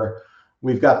where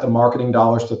we've got the marketing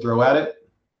dollars to throw at it.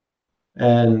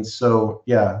 And so,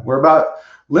 yeah,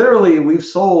 we've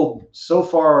sold so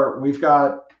far, we've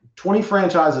got 20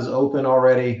 franchises open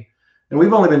already. And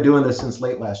we've only been doing this since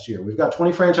late last year. We've got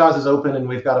 20 franchises open and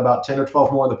we've got about 10 or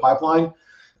 12 more in the pipeline.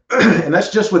 And that's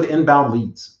just with inbound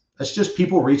leads. That's just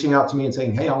people reaching out to me and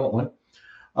saying, hey, I want one.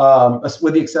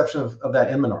 With the exception of that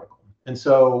Inman article. And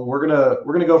so we're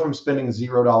gonna go from spending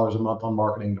 $0 a month on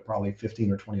marketing to probably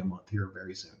 15 or 20 a month here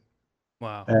very soon.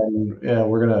 Wow. And yeah,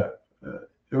 we're gonna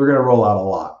roll out a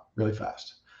lot really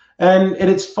fast. And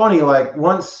it's funny, like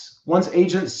once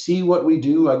agents see what we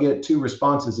do, I get two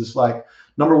responses. It's like,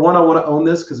 number one, I want to own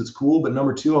this because it's cool, but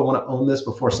number two, I want to own this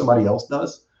before somebody else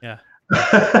does. Yeah.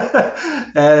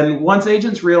 And once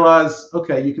agents realize,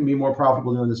 okay, you can be more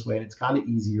profitable doing this way, and it's kind of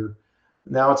easier.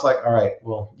 Now it's like, all right,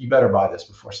 well, you better buy this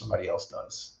before somebody else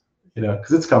does, you know,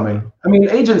 because it's coming. I mean,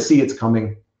 agents see it's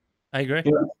coming. I agree.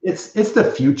 You know, it's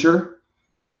the future.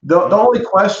 The only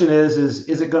question is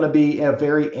it going to be a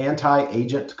very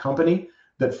anti-agent company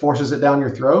that forces it down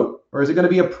your throat, or is it going to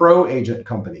be a pro-agent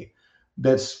company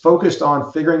that's focused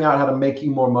on figuring out how to make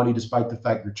you more money despite the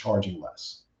fact you're charging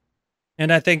less?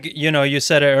 And I think, you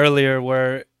said it earlier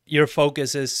where your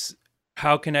focus is,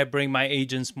 how can I bring my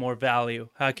agents more value?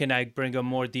 How can I bring them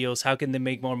more deals? How can they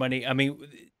make more money? I mean,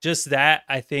 just that,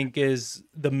 I think, is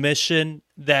the mission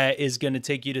that is going to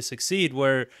take you to succeed,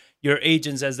 where your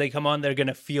agents, as they come on, they're going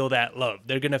to feel that love.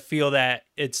 They're going to feel that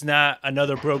it's not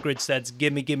another brokerage that's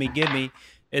gimme, gimme, gimme.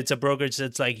 It's a brokerage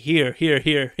that's like, here, here,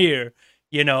 here, here.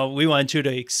 We want you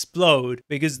to explode,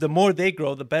 because the more they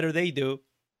grow, the better they do.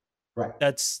 Right.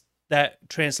 That's that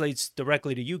translates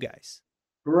directly to you guys.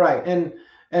 Right.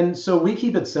 And so we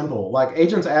keep it simple. Like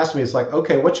agents ask me, it's like,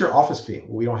 okay, what's your office fee?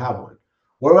 We don't have one.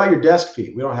 What about your desk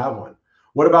fee? We don't have one.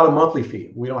 What about a monthly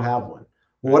fee? We don't have one.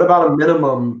 Well, what about a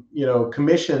minimum,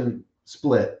 commission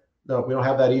split? No, we don't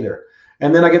have that either.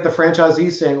 And then I get the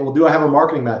franchisees saying, well, do I have a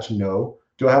marketing match? No.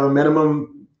 Do I have a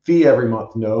minimum fee every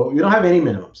month? No. You don't have any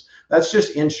minimums. That's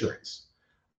just insurance.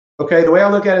 Okay. The way I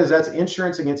look at it is that's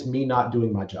insurance against me not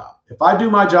doing my job. If I do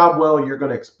my job well, you're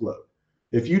going to explode.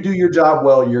 If you do your job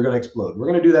well, you're going to explode. We're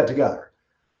going to do that together.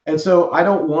 And so I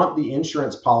don't want the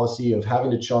insurance policy of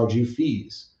having to charge you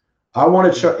fees. I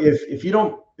want to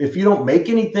if you don't make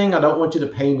anything, I don't want you to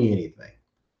pay me anything.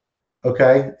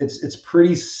 Okay? It's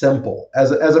pretty simple.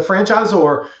 As a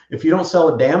franchisor, if you don't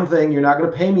sell a damn thing, you're not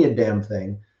going to pay me a damn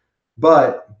thing.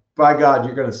 But by God,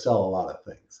 you're going to sell a lot of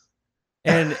things.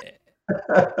 And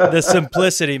the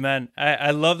simplicity, man.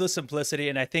 I love the simplicity,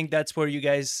 and I think that's where you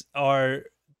guys are.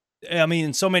 I mean,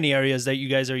 in so many areas that you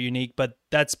guys are unique, but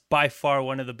that's by far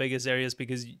one of the biggest areas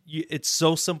because it's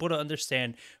so simple to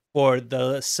understand for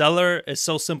the seller. It's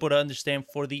so simple to understand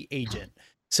for the agent.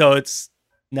 So it's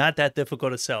not that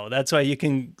difficult to sell. That's why you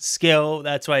can scale.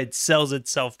 That's why it sells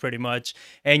itself pretty much.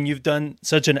 And you've done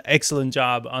such an excellent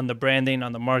job on the branding,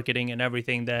 on the marketing and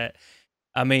everything that,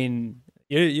 I mean,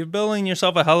 you're building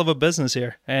yourself a hell of a business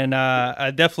here. And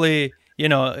I definitely,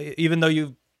 even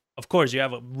though of course, you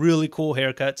have a really cool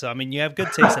haircut. So, I mean, you have good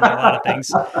taste in a lot of things.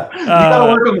 You got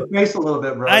to work on the face a little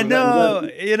bit, bro. I know.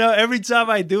 Every time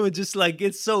I do it, just like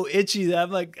it's so itchy that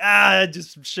I'm like,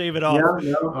 just shave it off.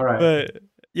 Yeah, all right. But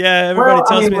yeah, everybody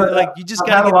tells me, like, you just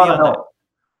got to get me on that.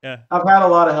 Yeah. I've had a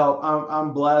lot of help.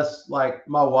 I'm blessed. Like,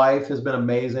 my wife has been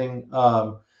amazing.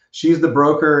 She's the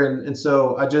broker. And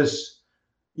so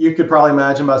you could probably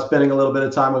imagine by spending a little bit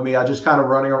of time with me, I just kind of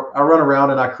run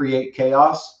around and I create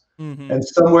chaos. Mm-hmm. And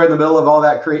somewhere in the middle of all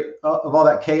that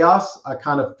chaos, I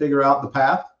kind of figure out the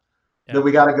path that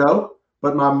we got to go.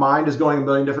 But my mind is going a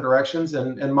million different directions.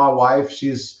 And my wife,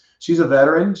 she's a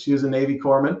veteran. She was a Navy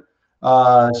corpsman.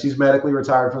 She's medically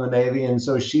retired from the Navy, and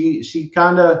so she's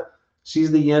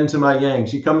the yin to my yang.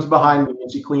 She comes behind me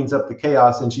and she cleans up the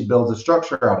chaos and she builds a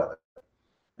structure out of it.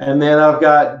 And then I've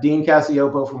got Dean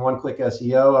Cassiopo from One Click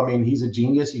SEO. I mean, he's a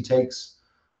genius. He takes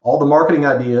all the marketing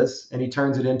ideas and he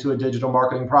turns it into a digital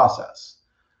marketing process.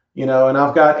 And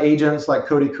I've got agents like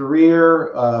Cody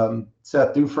Career,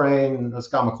 Seth Dufresne,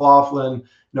 Scott McLaughlin,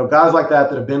 guys like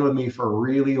that have been with me for a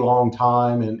really long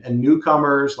time, and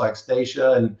newcomers like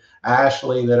Stacia and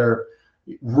Ashley that are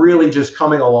really just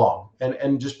coming along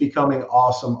and just becoming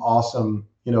awesome,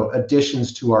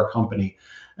 additions to our company.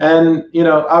 And,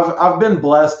 I've been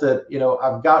blessed that,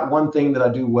 I've got one thing that I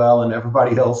do well and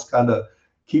everybody else kind of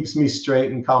keeps me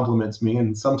straight and compliments me.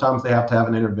 And sometimes they have to have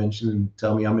an intervention and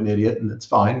tell me I'm an idiot, and it's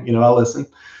fine. I'll listen.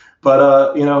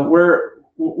 But,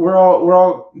 we're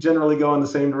all generally going the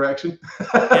same direction.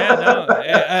 Yeah, no,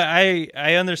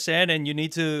 I understand. And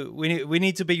we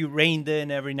need to be reined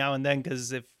in every now and then,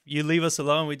 because if you leave us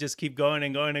alone, we just keep going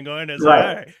and going and going. It's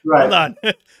right, like, all right, hold on,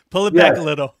 pull it back a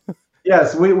little.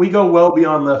 Yes, we go well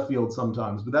beyond left field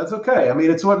sometimes, but that's okay. I mean,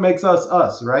 it's what makes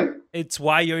us, right? It's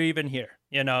why you're even here.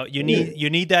 You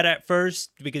need that at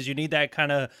first, because you need that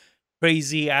kind of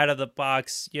crazy out of the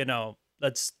box,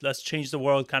 let's change the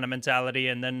world kind of mentality,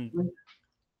 and then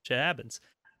shit happens.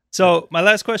 So my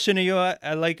last question to you,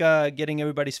 I like getting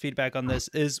everybody's feedback on this,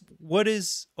 is what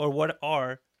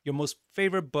are your most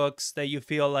favorite books that you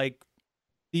feel like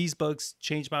these books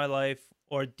changed my life?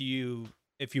 Or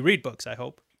if you read books, I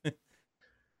hope.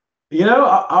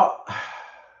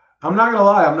 I'm not gonna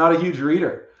lie, I'm not a huge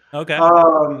reader. Okay.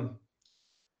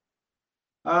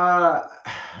 I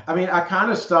mean, I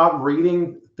kind of stopped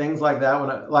reading things like that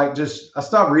when I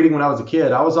stopped reading when I was a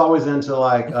kid. I was always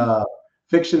into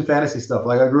fiction, fantasy stuff.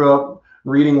 Like, I grew up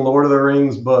reading Lord of the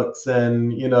Rings books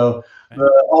and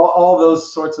all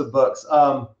those sorts of books.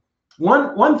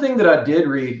 One thing that I did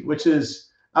read, which is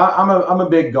I'm a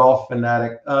big golf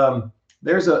fanatic.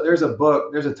 There's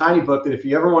a tiny book that if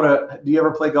you ever want to, do you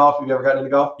ever play golf? Have you ever gotten into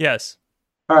golf? Yes.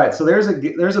 All right. So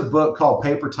there's a book called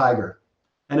Paper Tiger,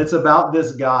 and it's about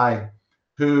this guy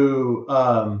who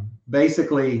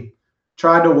basically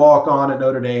tried to walk on at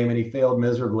Notre Dame and he failed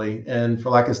miserably. And for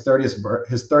like his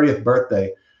 30th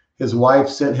birthday, his wife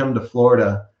sent him to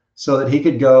Florida so that he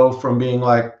could go from being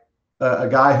like a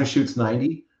guy who shoots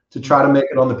 90 to try to make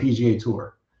it on the PGA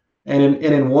Tour. And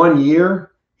in 1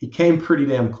 year, he came pretty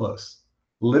damn close.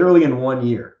 Literally in 1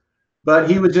 year. But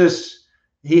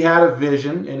he had a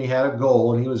vision and he had a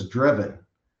goal and he was driven.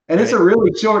 And It's a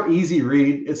really short, easy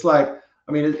read. It's like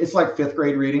fifth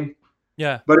grade reading.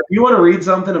 Yeah. But if you want to read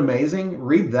something amazing,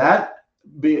 read that.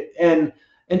 And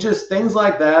and just things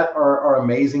like that are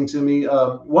amazing to me.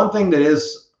 One thing that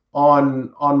is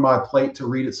on my plate to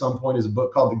read at some point is a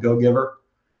book called The Go Giver.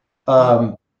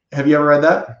 Mm. Have you ever read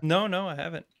that? No, no, I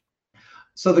haven't.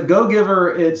 So The Go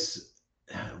Giver, it's,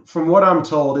 from what I'm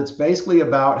told, it's basically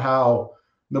about how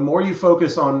the more you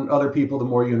focus on other people, the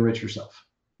more you enrich yourself.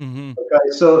 Mm-hmm.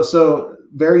 Okay, so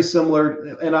very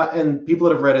similar, and people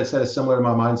that have read it said it's similar to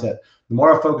my mindset. The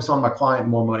more I focus on my client, the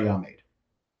more money I made.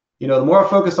 You know, the more I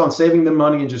focused on saving them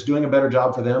money and just doing a better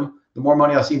job for them, the more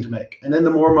money I seem to make. And then the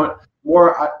more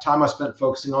time I spent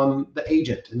focusing on the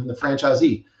agent and then the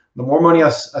franchisee, the more money I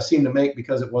seemed to make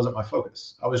because it wasn't my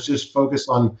focus. I was just focused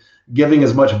on giving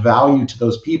as much value to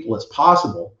those people as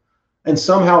possible, and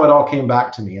somehow it all came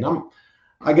back to me. And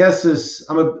I guess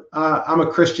I'm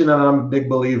a Christian, and I'm a big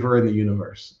believer in the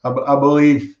universe. I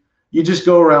believe you just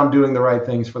go around doing the right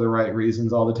things for the right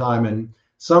reasons all the time, and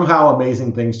somehow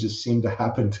amazing things just seem to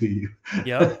happen to you.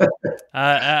 Yep.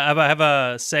 I have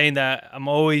a saying that I'm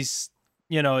always,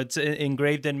 it's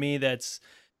engraved in me. It's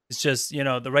just,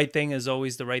 the right thing is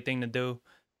always the right thing to do.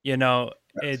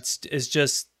 It's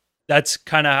just, that's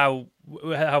kind of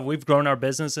how we've grown our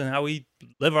business and how we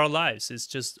live our lives. It's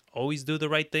just always do the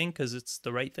right thing because it's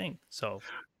the right thing. So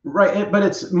Right, but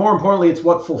it's more importantly, it's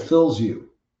what fulfills you.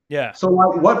 yeah. So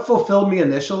like, what fulfilled me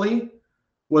initially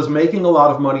was making a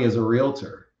lot of money as a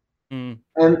realtor. Mm.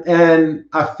 And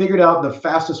I figured out the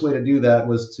fastest way to do that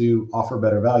was to offer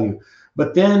better value.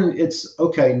 But then it's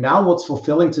okay, now what's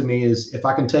fulfilling to me is if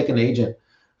I can take an agent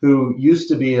who used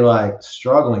to be like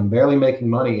struggling, barely making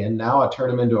money, and now I turn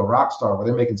them into a rock star where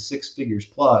they're making 6 figures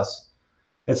plus.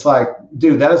 It's like,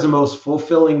 dude, that is the most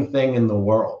fulfilling thing in the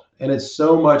world. And it's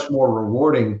so much more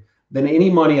rewarding than any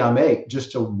money I make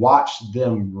just to watch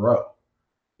them grow.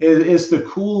 It's the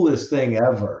coolest thing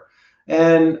ever.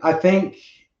 And I think,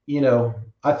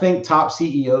 I think top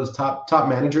CEOs, top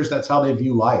managers, that's how they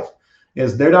view life.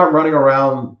 Is they're not running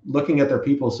around looking at their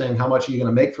people saying, how much are you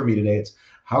going to make for me today? It's,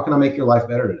 how can I make your life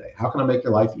better today? How can I make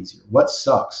your life easier? What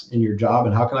sucks in your job,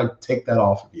 and how can I take that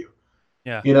off of you?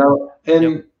 Yeah.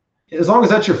 And as long as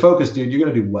that's your focus, dude, you're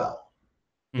going to do well.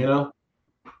 Yeah,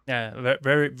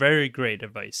 very, very great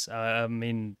advice. I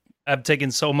mean, I've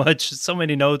taken so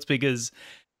many notes because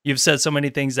you've said so many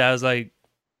things that I was like,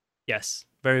 yes,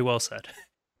 very well said.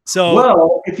 So,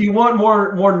 well, if you want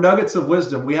more nuggets of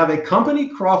wisdom, we have a company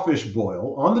crawfish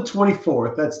boil on the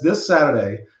 24th. That's this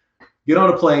Saturday. Get on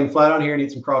a plane, fly down here, and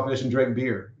eat some crawfish and drink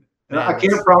beer. And I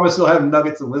can't promise you'll have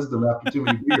nuggets of wisdom after too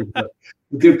many beers, but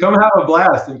dude, come have a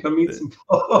blast and come eat some.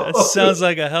 That sounds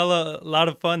like a lot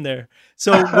of fun there.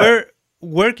 So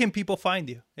where can people find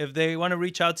you if they want to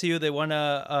reach out to you? They want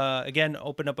to again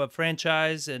open up a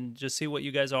franchise and just see what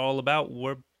you guys are all about.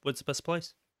 What's the best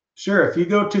place? Sure. If you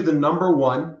go to the number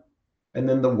 1 and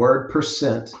then the word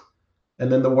percent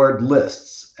and then the word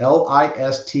lists,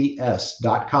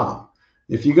 lists.com.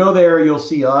 If you go there, you'll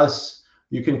see us.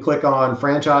 You can click on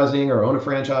franchising or own a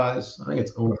franchise. I think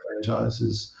it's own a franchise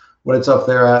is what it's up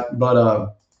there at.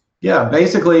 But yeah,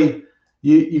 basically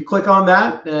you click on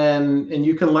that and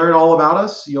you can learn all about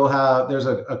us. There's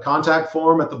a contact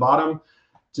form at the bottom.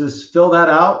 Just fill that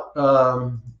out.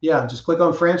 Yeah, just click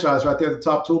on franchise right there at the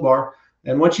top toolbar.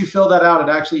 And once you fill that out,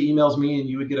 it actually emails me, and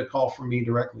you would get a call from me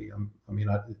directly.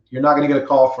 You're not going to get a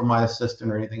call from my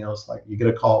assistant or anything else. Like, you get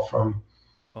a call from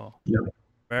the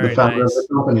founder of the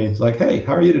company. It's like, hey,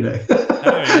 how are you today?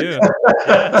 How are you?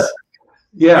 Yes.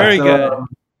 Yeah. Very good.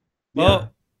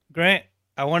 Well, Grant,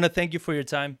 I want to thank you for your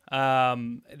time.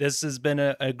 This has been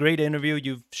a great interview.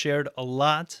 You've shared a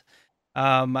lot.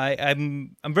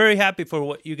 I'm very happy for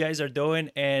what you guys are doing,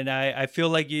 and I feel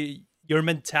like your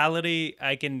mentality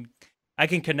I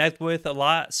can connect with a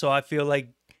lot. So I feel like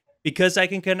because I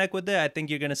can connect with it, I think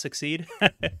you're gonna succeed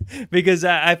because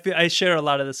I share a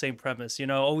lot of the same premise.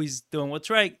 Always doing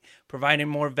what's right, providing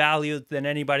more value than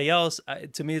anybody else.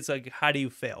 To me, it's like, how do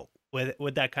you fail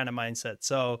with that kind of mindset?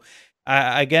 So.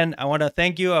 Again, I want to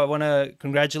thank you. I want to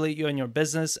congratulate you on your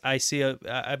business. I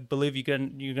believe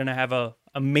you're gonna have a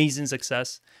amazing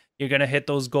success. You're gonna hit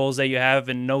those goals that you have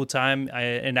in no time.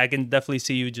 And I can definitely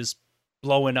see you just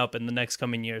blowing up in the next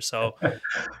coming year. So,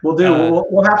 we'll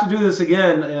we'll have to do this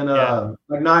again in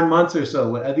like 9 months or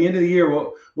so. At the end of the year,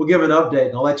 we'll give an update,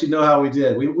 and I'll let you know how we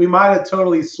did. We might have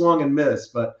totally swung and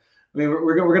missed, but I mean,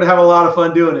 we're gonna have a lot of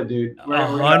fun doing it, dude.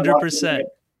 100%.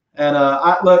 And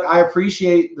I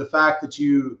appreciate the fact that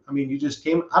you just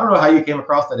came. I don't know how you came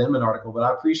across that Inman article, but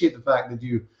I appreciate the fact that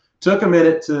you took a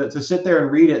minute to sit there and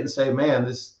read it and say,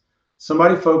 man,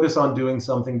 somebody focus on doing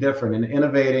something different and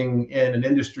innovating in an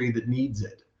industry that needs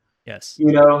it. Yes.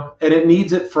 And it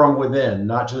needs it from within,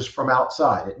 not just from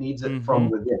outside. It needs it from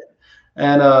within.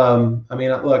 And I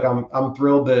mean, look, I'm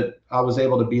thrilled that I was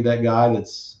able to be that guy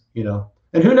that's,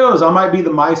 and who knows, I might be the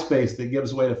MySpace that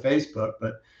gives way to Facebook,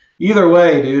 but either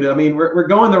way, dude, I mean, we're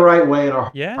going the right way and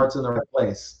our Yeah. heart's in the right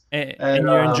place. And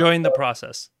you're enjoying the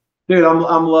process. Dude,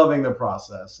 I'm loving the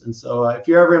process. And so if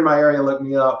you're ever in my area, look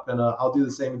me up, and I'll do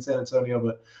the same in San Antonio.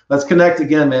 But let's connect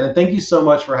again, man. And thank you so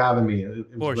much for having me. It was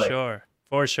For great. sure.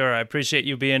 For sure. I appreciate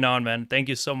you being on, man. Thank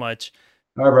you so much.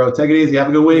 All right, bro. Take it easy. Have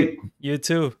a good week. You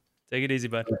too. Take it easy,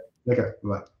 bud. Okay.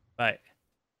 Bye. Bye.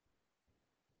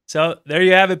 So there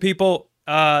you have it, people.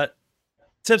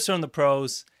 Tips from the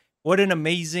pros. What an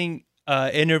amazing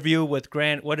interview with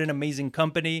Grant. What an amazing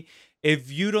company.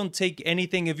 If you don't take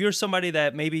anything, if you're somebody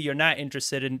that maybe you're not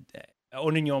interested in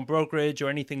owning your own brokerage or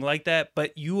anything like that,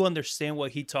 but you understand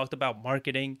what he talked about,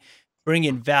 marketing,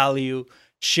 bringing value,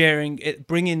 sharing it,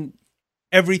 bringing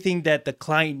everything that the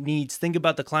client needs. Think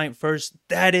about the client first.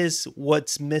 That is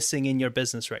what's missing in your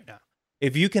business right now.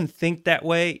 If you can think that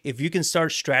way, if you can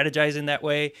start strategizing that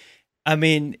way, I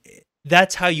mean,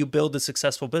 that's how you build a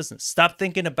successful business. Stop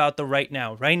thinking about the right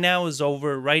now. Right now is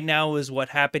over. Right now is what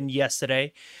happened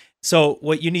yesterday. So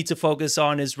what you need to focus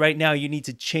on is right now you need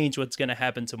to change what's going to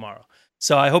happen tomorrow.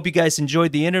 So I hope you guys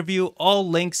enjoyed the interview. All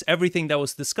links, everything that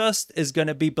was discussed is going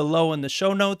to be below in the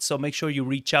show notes. So make sure you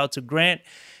reach out to Grant.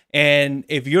 And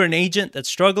if you're an agent that's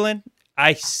struggling,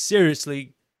 I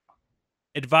seriously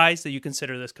advise that you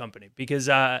consider this company, because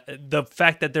the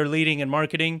fact that they're leading in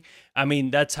marketing, I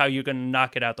mean, that's how you're going to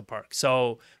knock it out the park.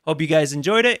 So hope you guys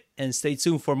enjoyed it, and stay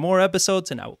tuned for more episodes,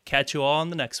 and I will catch you all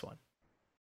on the next one.